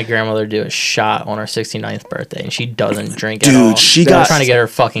got my grandmother to do a shot on her 69th birthday, and she doesn't drink at Dude, all. she I'm got- trying to get her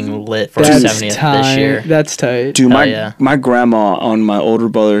fucking lit for her That's 70th tight. this year. That's tight. Dude, Hell yeah. my grandma on my older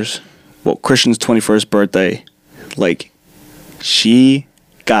brother's, Christian's 21st birthday, like, she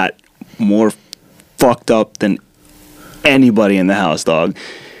got more fucked up than anybody in the house, dog.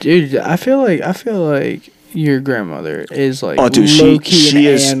 Dude, I feel like your grandmother is like Oh, dude, low-key she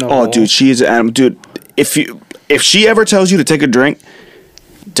an is. animal. Oh, dude, she is an animal. Dude, if she ever tells you to take a drink,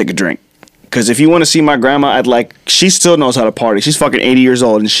 take a drink. Because if you want to see my grandma, she still knows how to party. She's fucking 80 years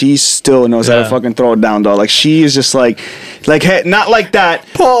old, and she still knows how to Yeah. fucking throw it down, dog. Like, she is just like, hey, not like that.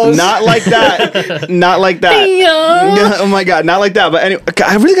 Pause. Not like that. Not like that. Yeah, oh my God, not like that. But anyway,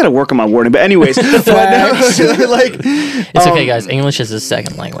 I really got to work on my wording. But anyways, like, It's okay, guys. English is his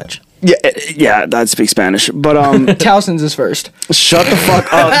second language. yeah, I speak Spanish. But Towson's is first. shut the fuck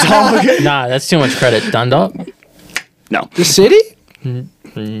up, dog. Nah, that's too much credit. Dundalk? No. The city?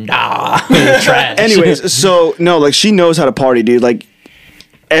 Nah. Trash. Anyways, so no, like she knows how to party, dude. Like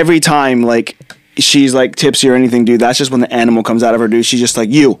every time, like she's like tipsy or anything, dude. That's just when the animal comes out of her, dude. She's just like,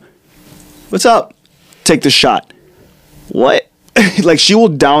 you, what's up? Take this shot. What? Like she will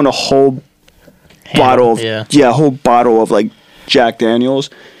down a whole bottle of yeah. a whole bottle of like Jack Daniels,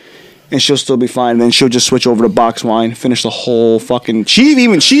 and she'll still be fine. And then she'll just switch over to box wine, finish the whole fucking. She's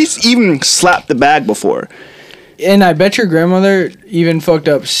even slapped the bag before. And I bet your grandmother, even fucked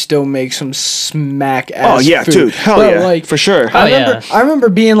up, still makes some smack ass. Oh yeah, food. dude, hell But, yeah, like, for sure. I remember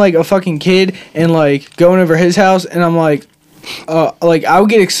being like a fucking kid and like going over his house, and I'm like I would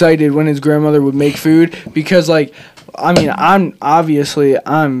get excited when his grandmother would make food because like, I mean,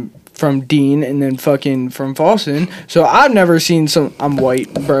 I'm from Dean and then fucking from Falston, so I've never seen I'm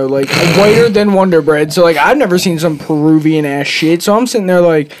white, bro, like whiter than Wonder Bread, so like I've never seen some Peruvian ass shit, so I'm sitting there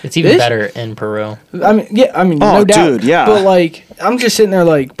like, It's even better in Peru. I mean, no doubt, dude, yeah. but like, I'm just sitting there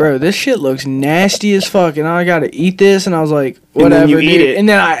like, bro, this shit looks nasty as fuck, and I gotta eat this, and I was like, whatever, And then you dude. eat it. And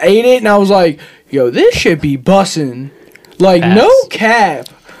then I ate it, and I was like, yo, this shit be bussin', like Pass. no cap.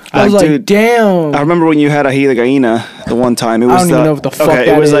 I was like, dude, damn. I remember when you had ajín de gallina the one time. It was don't even know what the fuck okay,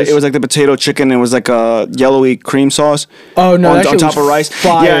 that it was like is. it was like the potato chicken. And it was like a yellowy cream sauce. Oh no, that on shit top was of rice.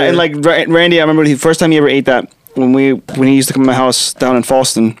 fire. Yeah, and like Randy, I remember the first time he ever ate that when he used to come to my house down in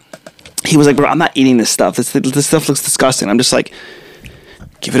Falston. He was like, "Bro, I'm not eating this stuff. This stuff looks disgusting." I'm just like,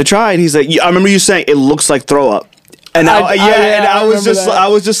 "Give it a try." And he's like, I remember you saying it looks like throw up. And I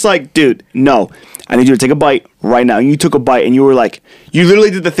was just like, dude, no. I need you to take a bite right now. And you took a bite, and you were like, you literally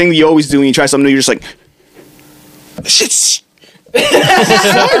did the thing that you always do when you try something new. You're just like, shit's.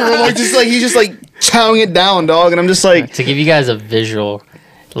 He's just like chowing it down, dog. And I'm just like, To give you guys a visual,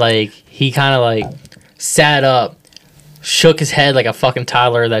 like he kind of like sat up, shook his head like a fucking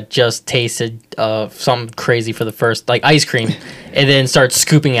toddler that just tasted something crazy for the first, like ice cream, and then started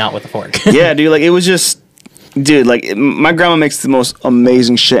scooping out with a fork. yeah, dude. Like it was just, dude. Like my grandma makes the most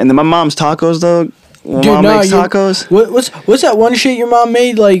amazing shit, and then my mom's tacos, though. When mom makes tacos. What's that one shit your mom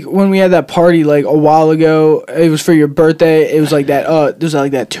made like when we had that party like a while ago? It was for your birthday. It was like that. There's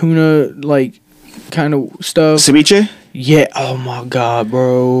like that tuna like kind of stuff. Ceviche. Yeah. Oh my god,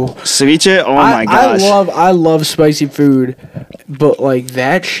 bro. Ceviche. Oh my gosh. I love spicy food, but like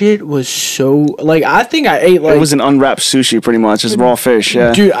that shit was so like I think I ate like It was an unwrapped sushi, pretty much. It's raw fish.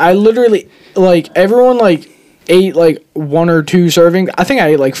 Yeah. dude. I literally like everyone like ate like 1 or 2 servings. I think I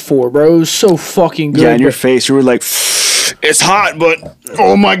ate like 4, bro. It was so fucking good. Yeah, in your but- face, you were like, "It's hot, but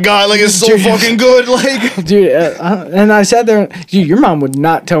oh my god, like it's so fucking good." Like, dude, and I sat there. Dude, your mom would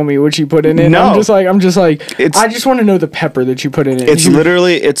not tell me what she put in it. No. I'm just like, It's- I just want to know the pepper that you put in it. it's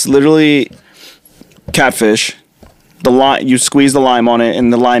literally catfish. The lime, you squeeze the lime on it,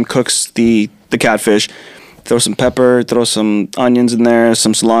 and the lime cooks the catfish. Throw some pepper, throw some onions in there,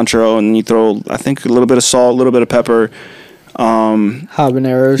 some cilantro, and you throw, I think, a little bit of salt, a little bit of pepper.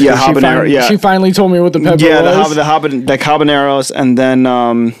 Habaneros. Yeah, She habanero, yeah. She finally told me what the pepper Yeah, was. the habaneros, and then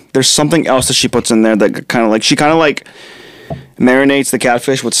there's something else that she puts in there that kind of like marinates the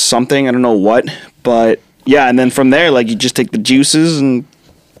catfish with something. I don't know what, but yeah, and then from there, like you just take the juices and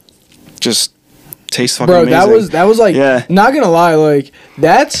just taste fucking Bro, amazing. that was like, Yeah. not gonna lie, like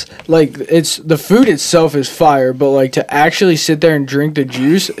that's like it's the food itself is fire, but like to actually sit there and drink the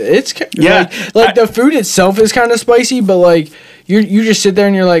juice, it's Yeah. like the food itself is kind of spicy, but like you just sit there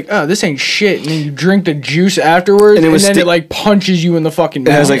and you're like, oh, this ain't shit, and then you drink the juice afterwards, And and, it was then sti- it like punches you in the fucking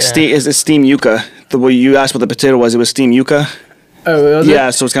mouth. It has like it's steamed yuca. The way you asked what the potato was, it was steamed yuca. oh, was it? Yeah,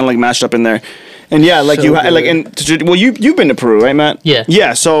 so it's kind of like mashed up in there. And yeah, like So you like good. and well, you've been to Peru, right, Matt? Yeah.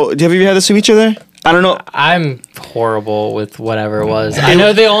 Yeah. So have you had the ceviche there? I don't know. I'm horrible with whatever it was. I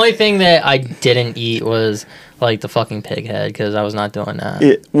know the only thing that I didn't eat was like the fucking pig head because I was not doing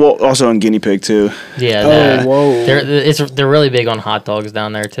that. Well, also in guinea pig too. Yeah, Oh, whoa. they're really big on hot dogs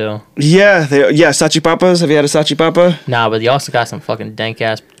down there too. Yeah, salchipapas. Have you had a salchipapa? Nah, but you also got some fucking dank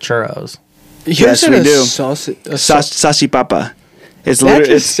ass churros. You Yes, said we a do. Salchipapa. It's That literally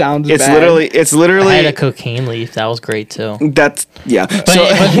just sounds it's bad. it's I literally had a cocaine leaf. That was great too. that's yeah. But, So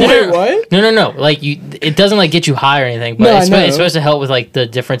but Wait, what? No. Like it doesn't like get you high or anything, but No, it's, I know. it's supposed to help with like the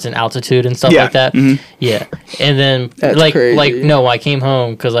difference in altitude and stuff Yeah, like that. Yeah, and then That's like crazy. no, when I came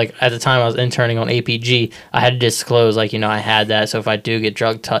home because like at the time I was interning on APG, I had to disclose like I had that, so if I do get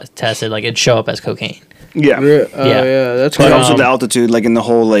drug tested, like it'd show up as cocaine. yeah. Oh Yeah. yeah, that's But right. also the altitude, like in the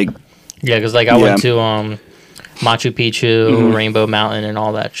whole like Yeah, because like I Yeah. went to Machu Picchu, Rainbow Mountain, and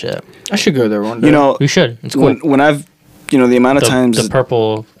all that shit. I should go there one day. you know We should. It's cool. when I've the amount of times The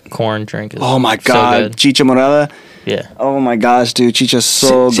purple corn drink is oh my so god good. chicha morada. Yeah. Oh my gosh, dude, chicha's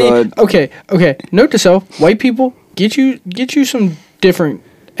so See, good. Okay. Note to self: white people, get you some different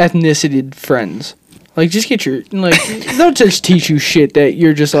ethnicity friends. Like, just get your they'll just teach you shit that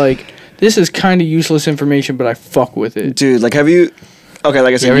you're just like, this is kind of useless information, but I fuck with it. Dude, like have you? Okay,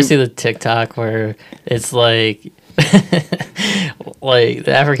 like I said, You ever see the TikTok where it's like Like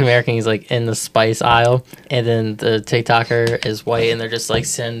the African American, he's like in the spice aisle, and then the TikToker is white, and they're just like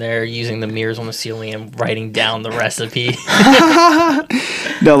sitting there using the mirrors on the ceiling and writing down the recipe.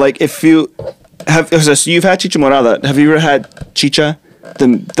 No, like if you have, so you've had chicha morada. Have you ever had chicha,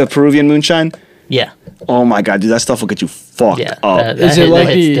 the Peruvian moonshine? Yeah, Oh my god, dude, that stuff will get you fucked yeah. up. Is it like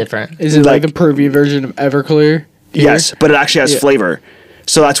hits the different? Is it like Like- the Peruvian version of Everclear? Yes, but it actually has Yeah. flavor.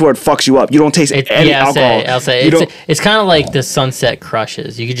 So that's where it fucks you up. You don't taste any alcohol. I'll say You don't- it's kind of like the Sunset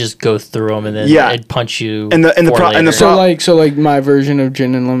Crushes. You could just go through them and then Yeah. it'd punch you. And the for pro- and the later. pro- So like my version of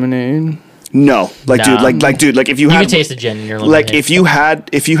gin and lemonade. No, like Nah. dude, like if you you had can taste the gin in your like lemonade.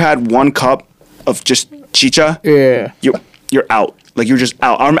 if you had 1 cup of just chicha, Yeah. you're out. Like you're just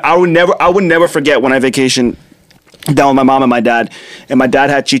out. I would never forget when I vacationed down with my mom and my dad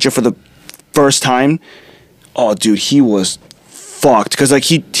had chicha for the first time. Oh, dude, he was fucked because like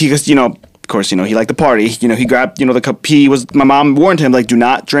he because of course he liked to party. He grabbed the cup. My mom warned him like, do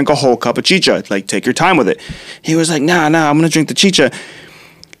not drink a whole cup of chicha. Like take your time with it. He was like, nah, I'm gonna drink the chicha.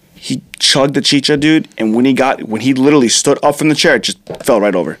 He chugged the chicha, dude, and when he literally stood up from the chair, it just fell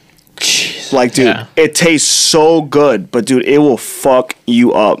right over. Jeez. Like, dude, Yeah. it tastes so good, but dude, it will fuck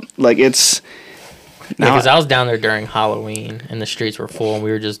you up. Like it's. Because I was down there during Halloween and the streets were full, and we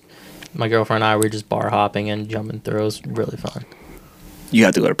were just, my girlfriend and I were just bar hopping and jumping through. It was really fun. You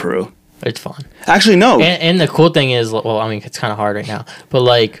have to go to Peru. It's fun. Actually, no. And the cool thing is, well, I mean, it's kind of hard right now, but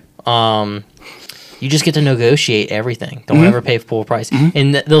like, you just get to negotiate everything. Don't ever pay full price,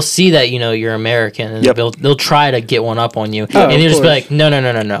 and they'll see that you're American, and Yep. they'll try to get one up on you, Oh, and of you'll just be course.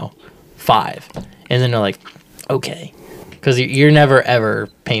 like, no, 5, and then they're like, okay, because you're never ever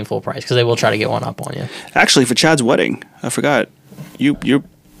paying full price because they will try to get one up on you. Actually, for Chad's wedding, I forgot.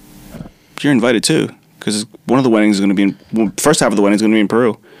 You're invited too, because one of the weddings is going to be first half of the wedding is going to be in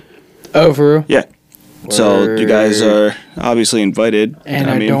Peru. Oh, for real? Yeah. So you guys Word. are obviously invited. And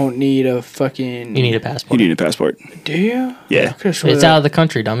I don't need a fucking. You need a You passport. need a passport. Do you? Yeah. I could've swore It's that- out of the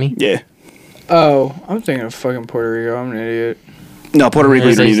country, dummy. Yeah. Oh, I'm thinking of fucking Puerto Rico. I'm an idiot. No, Puerto Rico,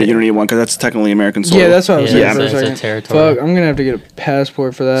 you Is don't it- need one because that's technically American soil. Yeah, that's what I was Yeah, saying for a it's a second. territory. Fuck, I'm gonna have to get a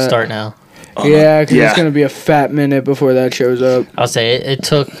passport for that. Start now. Yeah, because yeah. it's gonna be a fat minute before that shows up. I'll say it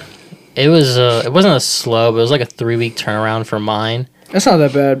took. It wasn't a slow, but it was like a 3-week turnaround for mine. That's not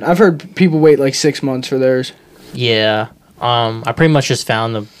that bad. I've heard people wait like 6 months for theirs. Yeah. I pretty much just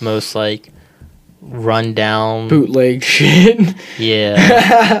found the most like rundown. Bootleg shit.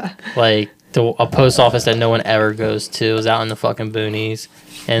 Yeah. Like a post office that no one ever goes to. It was out in the fucking boonies,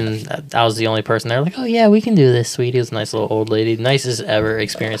 and I was the only person there. Like, oh yeah, we can do this, sweetie. It was a nice little old lady. Nicest ever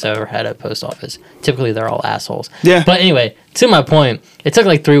experience I've ever had at a post office. Typically, they're all assholes. Yeah. But anyway, to my point, it took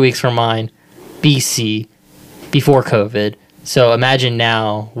like 3 weeks for mine, BC, before COVID. So imagine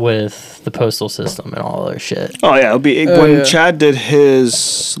now with the postal system and all other shit. Oh yeah, it'll be Oh, when yeah. Chad did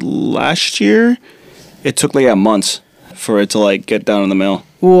his last year. It took like months for it to like get down in the mail.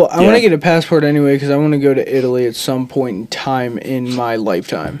 Well, I want Yeah. to get a passport anyway because I want to go to Italy at some point in time in my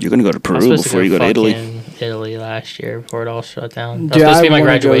lifetime. You're gonna go to I was Peru supposed before you go to fucking Italy. Italy last year before it all shut down. That Dude, was supposed to I be my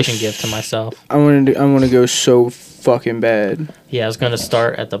wanna go graduation s- gift to myself. I want to go so fucking bad. Yeah, I was gonna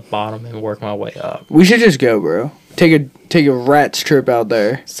start at the bottom and work my way up. We should just go, bro. Take a rats trip out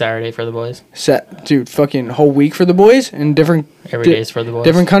there. Saturday for the boys. Dude, fucking whole week for the boys in different Every Di- day's for the boys.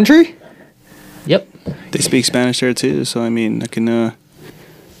 different country. Yep. They speak Spanish there too, so I mean, I can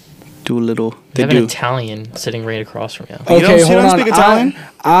do a little. They They have an do. Italian sitting right across from you. You don't- Okay, you hold don't on. speak Italian?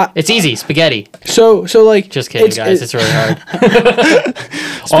 It's easy. Spaghetti. So like Just kidding, guys. It's really hard.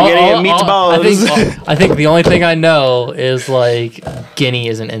 Spaghetti and meatballs. I think the only thing I know is like guinea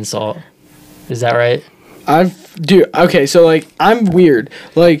is an insult. Is that right? Okay, so like I'm weird.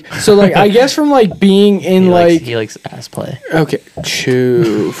 Like so like I guess from like being in He likes ass play. okay,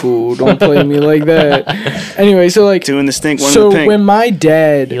 chew fool, don't play me like that. Anyway, so like Two in the stink, one so in the pink. when my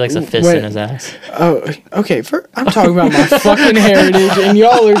dad He likes a fist in his ass. Oh, okay. I'm talking about my fucking heritage, and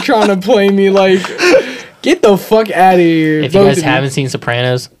y'all are trying to play me like, get the fuck out of here. If you both guys of you. haven't seen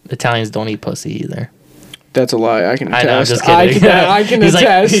Sopranos, Italians don't eat pussy either. That's a lie. I can I attest. know, I'm just I kidding. can he's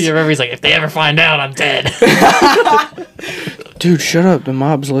attest. Like, you remember, he's like, if they ever find out, I'm dead. Dude, shut up. The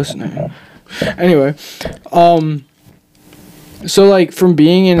mob's listening. Anyway, so like from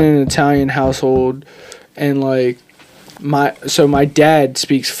being in an Italian household, and like my dad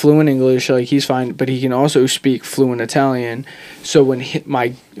speaks fluent English, like he's fine, but he can also speak fluent Italian. So when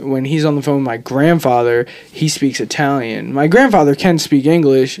he's on the phone with my grandfather, he speaks Italian. My grandfather can speak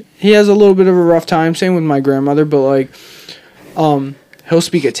English. He has a little bit of a rough time. Same with my grandmother, but like, he'll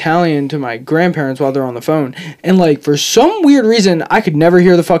speak Italian to my grandparents while they're on the phone. And like for some weird reason, I could never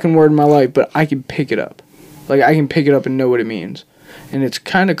hear the fucking word in my life, but I could pick it up. Like I can pick it up and know what it means, and it's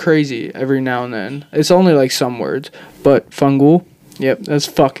kind of crazy every now and then. It's only like some words, but fungal. Yep, that's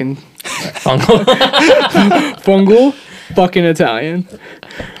fucking Fungal. fungal. Fucking Italian.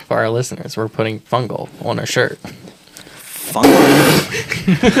 For our listeners, we're putting fungal on our shirt.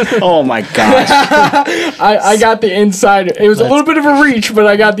 Oh my gosh. I got the inside. It was a little bit of a reach, but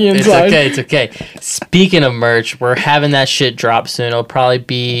I got the inside. It's okay. Speaking of merch, we're having that shit drop soon. It'll probably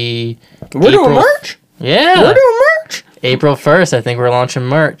be We're doing merch. Yeah. We're doing merch. April 1st, I think we're launching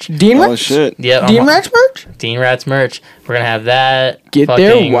merch. Dean Oh Rats. shit. Yeah. Dean Rats merch. Dean Rats merch. We're gonna have that. Get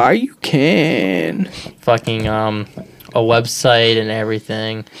there while you can. Fucking a website and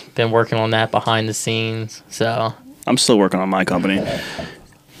everything. Been working on that behind the scenes. So I'm still working on my company.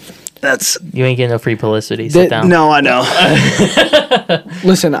 That's you ain't getting no free publicity. Sit down. no, I know.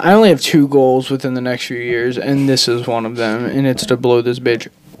 Listen, I only have 2 goals within the next few years, and this is one of them, and it's to blow this bitch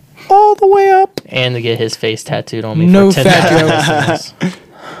all the way up. And to get his face tattooed on me No for fat 10,000 listeners.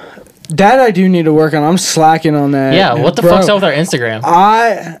 That I do need to work on. I'm slacking on that. Yeah, what the Bro, fuck's up with our Instagram?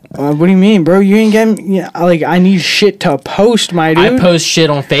 what do you mean, bro? You ain't getting... Yeah, like, I need shit to post, my dude. I post shit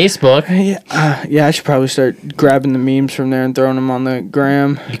on Facebook. Yeah, I should probably start grabbing the memes from there and throwing them on the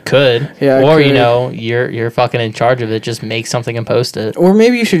gram. You could. Yeah, I Or, you could. know, you're fucking in charge of it. Just make something and post it. Or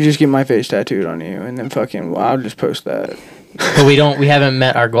maybe you should just get my face tattooed on you, and then fucking... Well, I'll just post that. But we haven't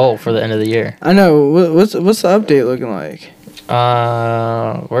met our goal for the end of the year. I know. What's the update looking like?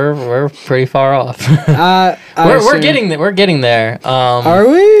 We're pretty far off. We're We're getting there. Are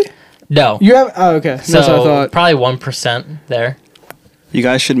we? No. You have... Oh, okay. That's what I So thought. probably 1% there. You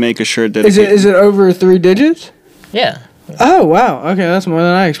guys should make a shirt that Is it over 3 digits? Yeah. Oh, wow. Okay, that's more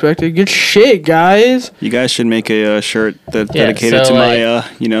than I expected. Good shit, guys. You guys should make a shirt that's Yeah, dedicated so, to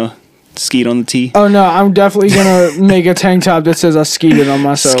my skeet on the tee. Oh, no, I'm definitely going to make a tank top that says I skeeted on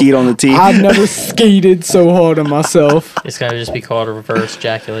myself. Skeet on the tee. I've never skated so hard on myself. It's going to just be called a reverse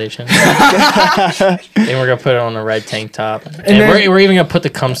ejaculation. Then we're going to put it on a red tank top. And then- we're even going to put the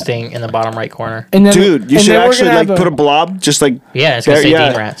cum stain in the bottom right corner. And then, Dude, you and should then we're actually gonna like have put a blob, just like Yeah, it's going to There- say yeah.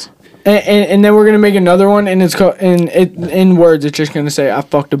 Dean Rats. and then we're going to make another one, and it's called... in words, it's just going to say, I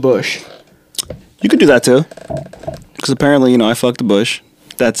fucked a bush. you could do that too. Because apparently, I fucked the bush.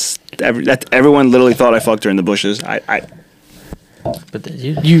 That's everyone literally thought I fucked her in the bushes. I But did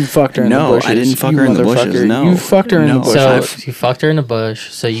you? You fucked her in the No, bushes. I didn't fuck you her in the bushes, motherfucker. no. You fucked her in the No. bushes. So you fucked her in the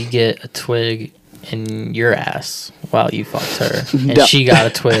bush, so you get a twig in your ass while you fucked her, and No. she got a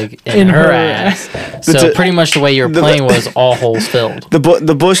twig in, In her her ass. The So t- pretty much the way you were playing was all holes filled. the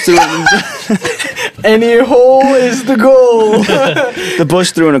bush threw Any hole is the goal. the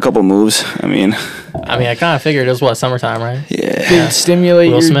bush threw in a couple moves. I mean, I mean, I kind of figured it was summertime, right? yeah. Did it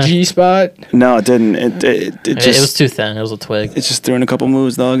stimulate Will your Smith. G spot? No, it didn't. It It just was too thin. It was a twig. it just threw in a couple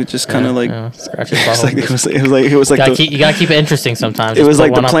moves, dog. It just kind of like scratch his it's like butthole. it was like You gotta keep it interesting sometimes. it Just was put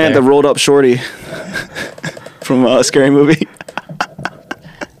like the one up plant that there. rolled up Shorty from a Scary Movie.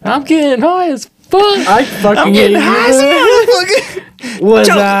 I'm getting high as fuck. I fucking hate you. Was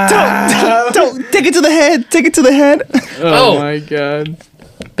Don't take it to the head. Take it to the head. Oh Oh. my god.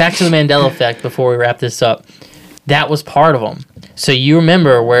 Back to the Mandela effect before we wrap this up. That was part of them. So you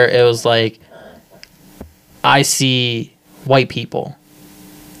remember where it was like, I see white people.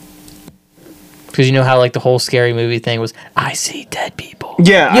 Because you know how like the whole Scary Movie thing was, I see dead people.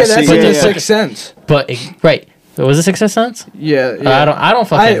 Yeah, Yeah, that's see. like Yeah, the yeah. Sixth Sense. But right, was it Sixth Sense? Yeah, yeah. I don't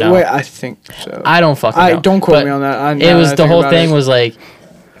fucking know. Wait, I think so. I don't fucking know. Don't quote But me on that. It was the whole thing was like,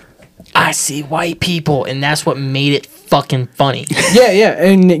 I see white people, and that's what made it fucking funny. Yeah, yeah,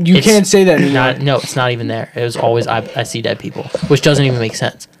 and you It's can't say that anymore. No, it's not even there. It was always I see dead people, which doesn't even make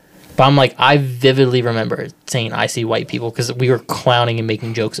sense. But I'm like, I vividly remember saying I see white people because we were clowning and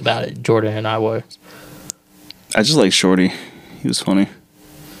making jokes about it. Jordan and I were. I just like Shorty. He was funny.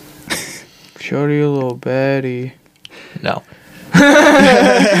 Shorty, a little baddie. No.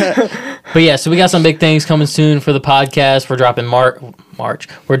 But yeah, so we got some big things coming soon for the podcast. We're dropping March.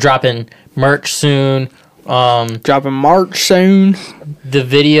 We're dropping merch soon. Dropping March soon. The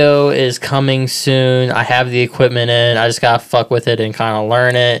video is coming soon. I have the equipment in. I just gotta fuck with it and kind of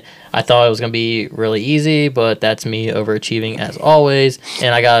learn it. I thought it was gonna be really easy, but that's me overachieving as always.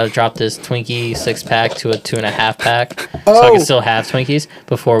 And I gotta drop this Twinkie 6-pack to a 2.5 pack, so I Oh. can still have Twinkies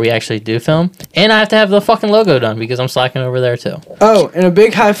before we actually do film. And I have to have the fucking logo done because I'm slacking over there too. Oh, and a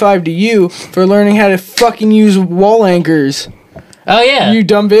big high five to you for learning how to fucking use wall anchors. Oh yeah. You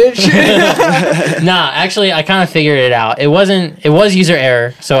dumb bitch. Nah, actually, I kind of figured it out. It was user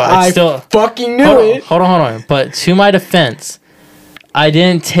error, so I it's still. fucking knew Hold on, it. hold on. But to my defense, I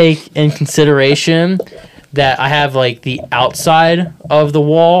didn't take in consideration that I have like the outside of the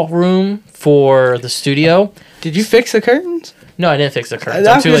wall room for the studio. Did you fix the curtains? No, I didn't fix the curtains.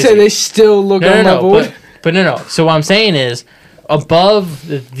 I I'm was too gonna lazy. say they still look on my board. But no. So what I'm saying is, above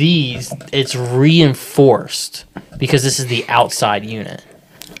these, it's reinforced because this is the outside unit.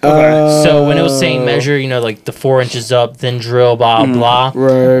 So when it was saying measure, like the 4 inches up, then drill, blah blah.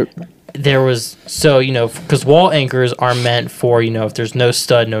 Right. There was because wall anchors are meant for if there's no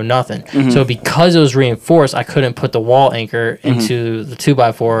stud, no nothing. So because it was reinforced, I couldn't put the wall anchor into the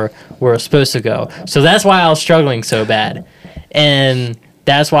 2x4 where it was supposed to go. So that's why I was struggling so bad, and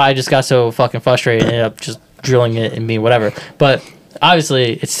that's why I just got so fucking frustrated and ended up just drilling it and being whatever. But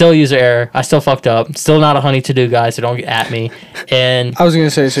obviously, it's still user error. I still fucked up. Still not a honey to do guy, so don't get at me. And I was gonna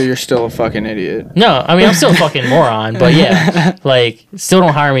say, so you're still a fucking idiot. no, I mean I'm still a fucking moron, but yeah, still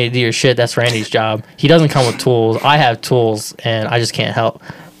don't hire me to do your shit. That's Randy's job. He doesn't come with tools. I have tools, and I just can't help.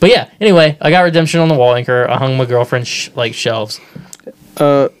 But yeah, anyway, I got redemption on the wall anchor. I hung my girlfriend's shelves.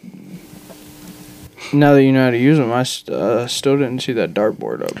 Now that you know how to use them, I still didn't see that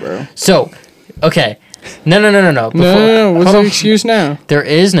dartboard up, bro. So, okay, no. No. What's hold the on. excuse now? There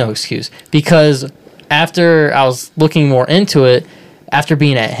is no excuse because after I was looking more into it, after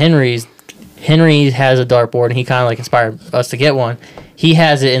being at Henry has a dartboard and he kind of inspired us to get one. He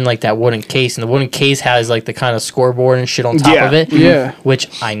has it in that wooden case, and the wooden case has the kind of scoreboard and shit on top of it. Yeah. Which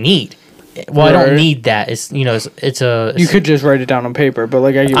I need. Well, I don't need that. It's You could just write it down on paper, but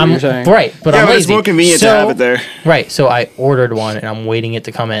I get what you're saying. Right, but I'm but lazy. it's more convenient to have it there. Right, so I ordered one and I'm waiting it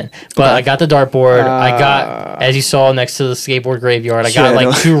to come in. But I got the dartboard. I got, as you saw next to the skateboard graveyard, I got Yeah,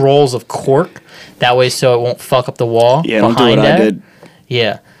 no. 2 rolls of cork. That way, so it won't fuck up the wall. Yeah, don't do behind what I that. did.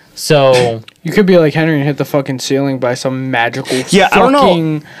 Yeah. So You could be like Henry and hit the fucking ceiling by some magical Yeah, I don't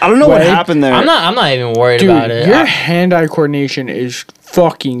know. I don't know what way. happened there. I'm not even worried Dude, about it. your hand-eye coordination is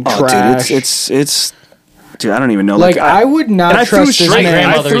fucking Oh, trash. dude, it's. Dude, I don't even know. I would not and I threw trust this My straight. man.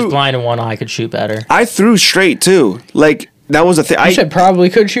 grandmother I who's threw- blind in one eye could shoot better. I threw straight too. That was a thing. You said probably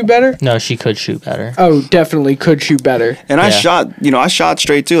could shoot better? No, she could shoot better. Oh, definitely could shoot better. I Yeah. shot. I shot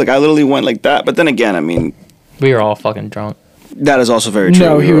straight too. I literally went like that. But then again, I mean, We were all fucking drunk. that is also very true.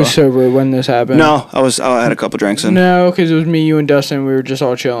 No, We he were was all- sober when this happened. No, I had a couple drinks in. No, because it was me, you, and Dustin. We were just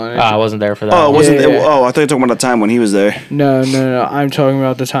all chilling. I wasn't there for that. Oh, it one. wasn't. Yeah. Oh, I thought you were talking about the time when he was there. No. I'm talking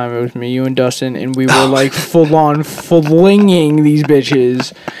about the time it was me, you, and Dustin, and we were full on flinging these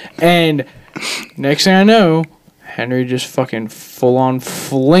bitches. And next thing I know, Henry just fucking full on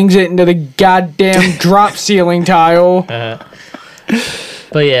flings it into the goddamn drop ceiling tile.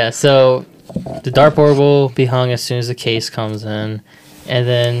 But yeah, so the dartboard will be hung as soon as the case comes in. And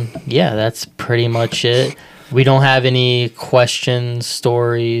then, yeah, that's pretty much it. We don't have any questions,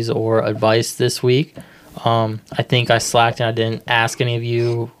 stories, or advice this week. I think I slacked and I didn't ask any of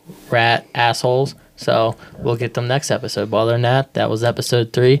you rat assholes. So we'll get them next episode. But other than that was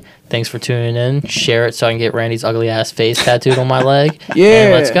episode 3. Thanks for tuning in. Share it so I can get Randy's ugly ass face tattooed on my leg. Yeah.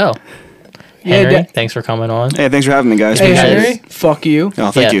 And let's go. Yeah, Henry, thanks for coming on. Hey, thanks for having me, guys. Hey, Appreciate it. Henry, fuck you. Oh,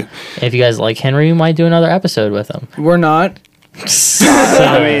 thank you. If you guys like Henry, we might do another episode with him. We're not.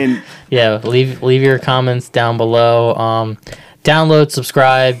 I mean, Yeah, leave your comments down below. Download,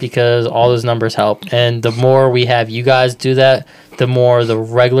 subscribe, because all those numbers help. And the more we have you guys do that, the more the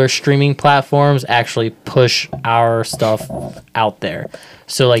regular streaming platforms actually push our stuff out there.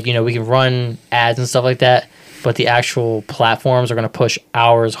 So we can run ads and stuff like that, but the actual platforms are going to push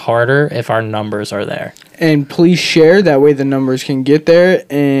ours harder if our numbers are there. And please share, that way the numbers can get there,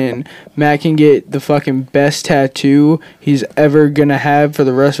 and Matt can get the fucking best tattoo he's ever gonna have for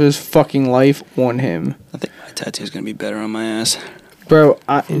the rest of his fucking life on him. I think my tattoo's gonna be better on my ass. Bro,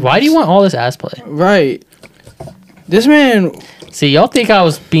 Why do you want all this ass play? Right. This man, See, y'all think I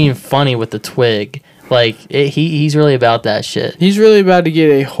was being funny with the twig. He's really about that shit. he's really about to get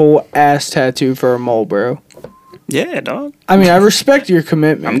a whole ass tattoo for a mole, bro. Yeah, dog. I mean, I respect your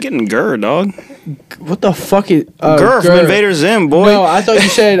commitment. I'm getting Gur, dog. What the fuck is... Gur from Invader Zim, boy. No, I thought you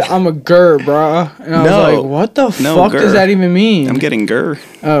said I'm a gur, bro. And I No. was like, what the No, fuck gur. does that even mean? I'm getting Gur.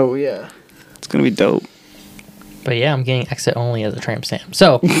 Oh, yeah. It's gonna be dope. But yeah, I'm getting exit only as a tramp stamp.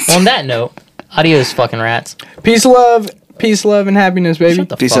 So, on that note, adios, fucking rats. Peace, love, and happiness, baby. Shut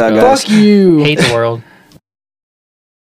the Peace fuck out, up. guys. Fuck you. Hate the world.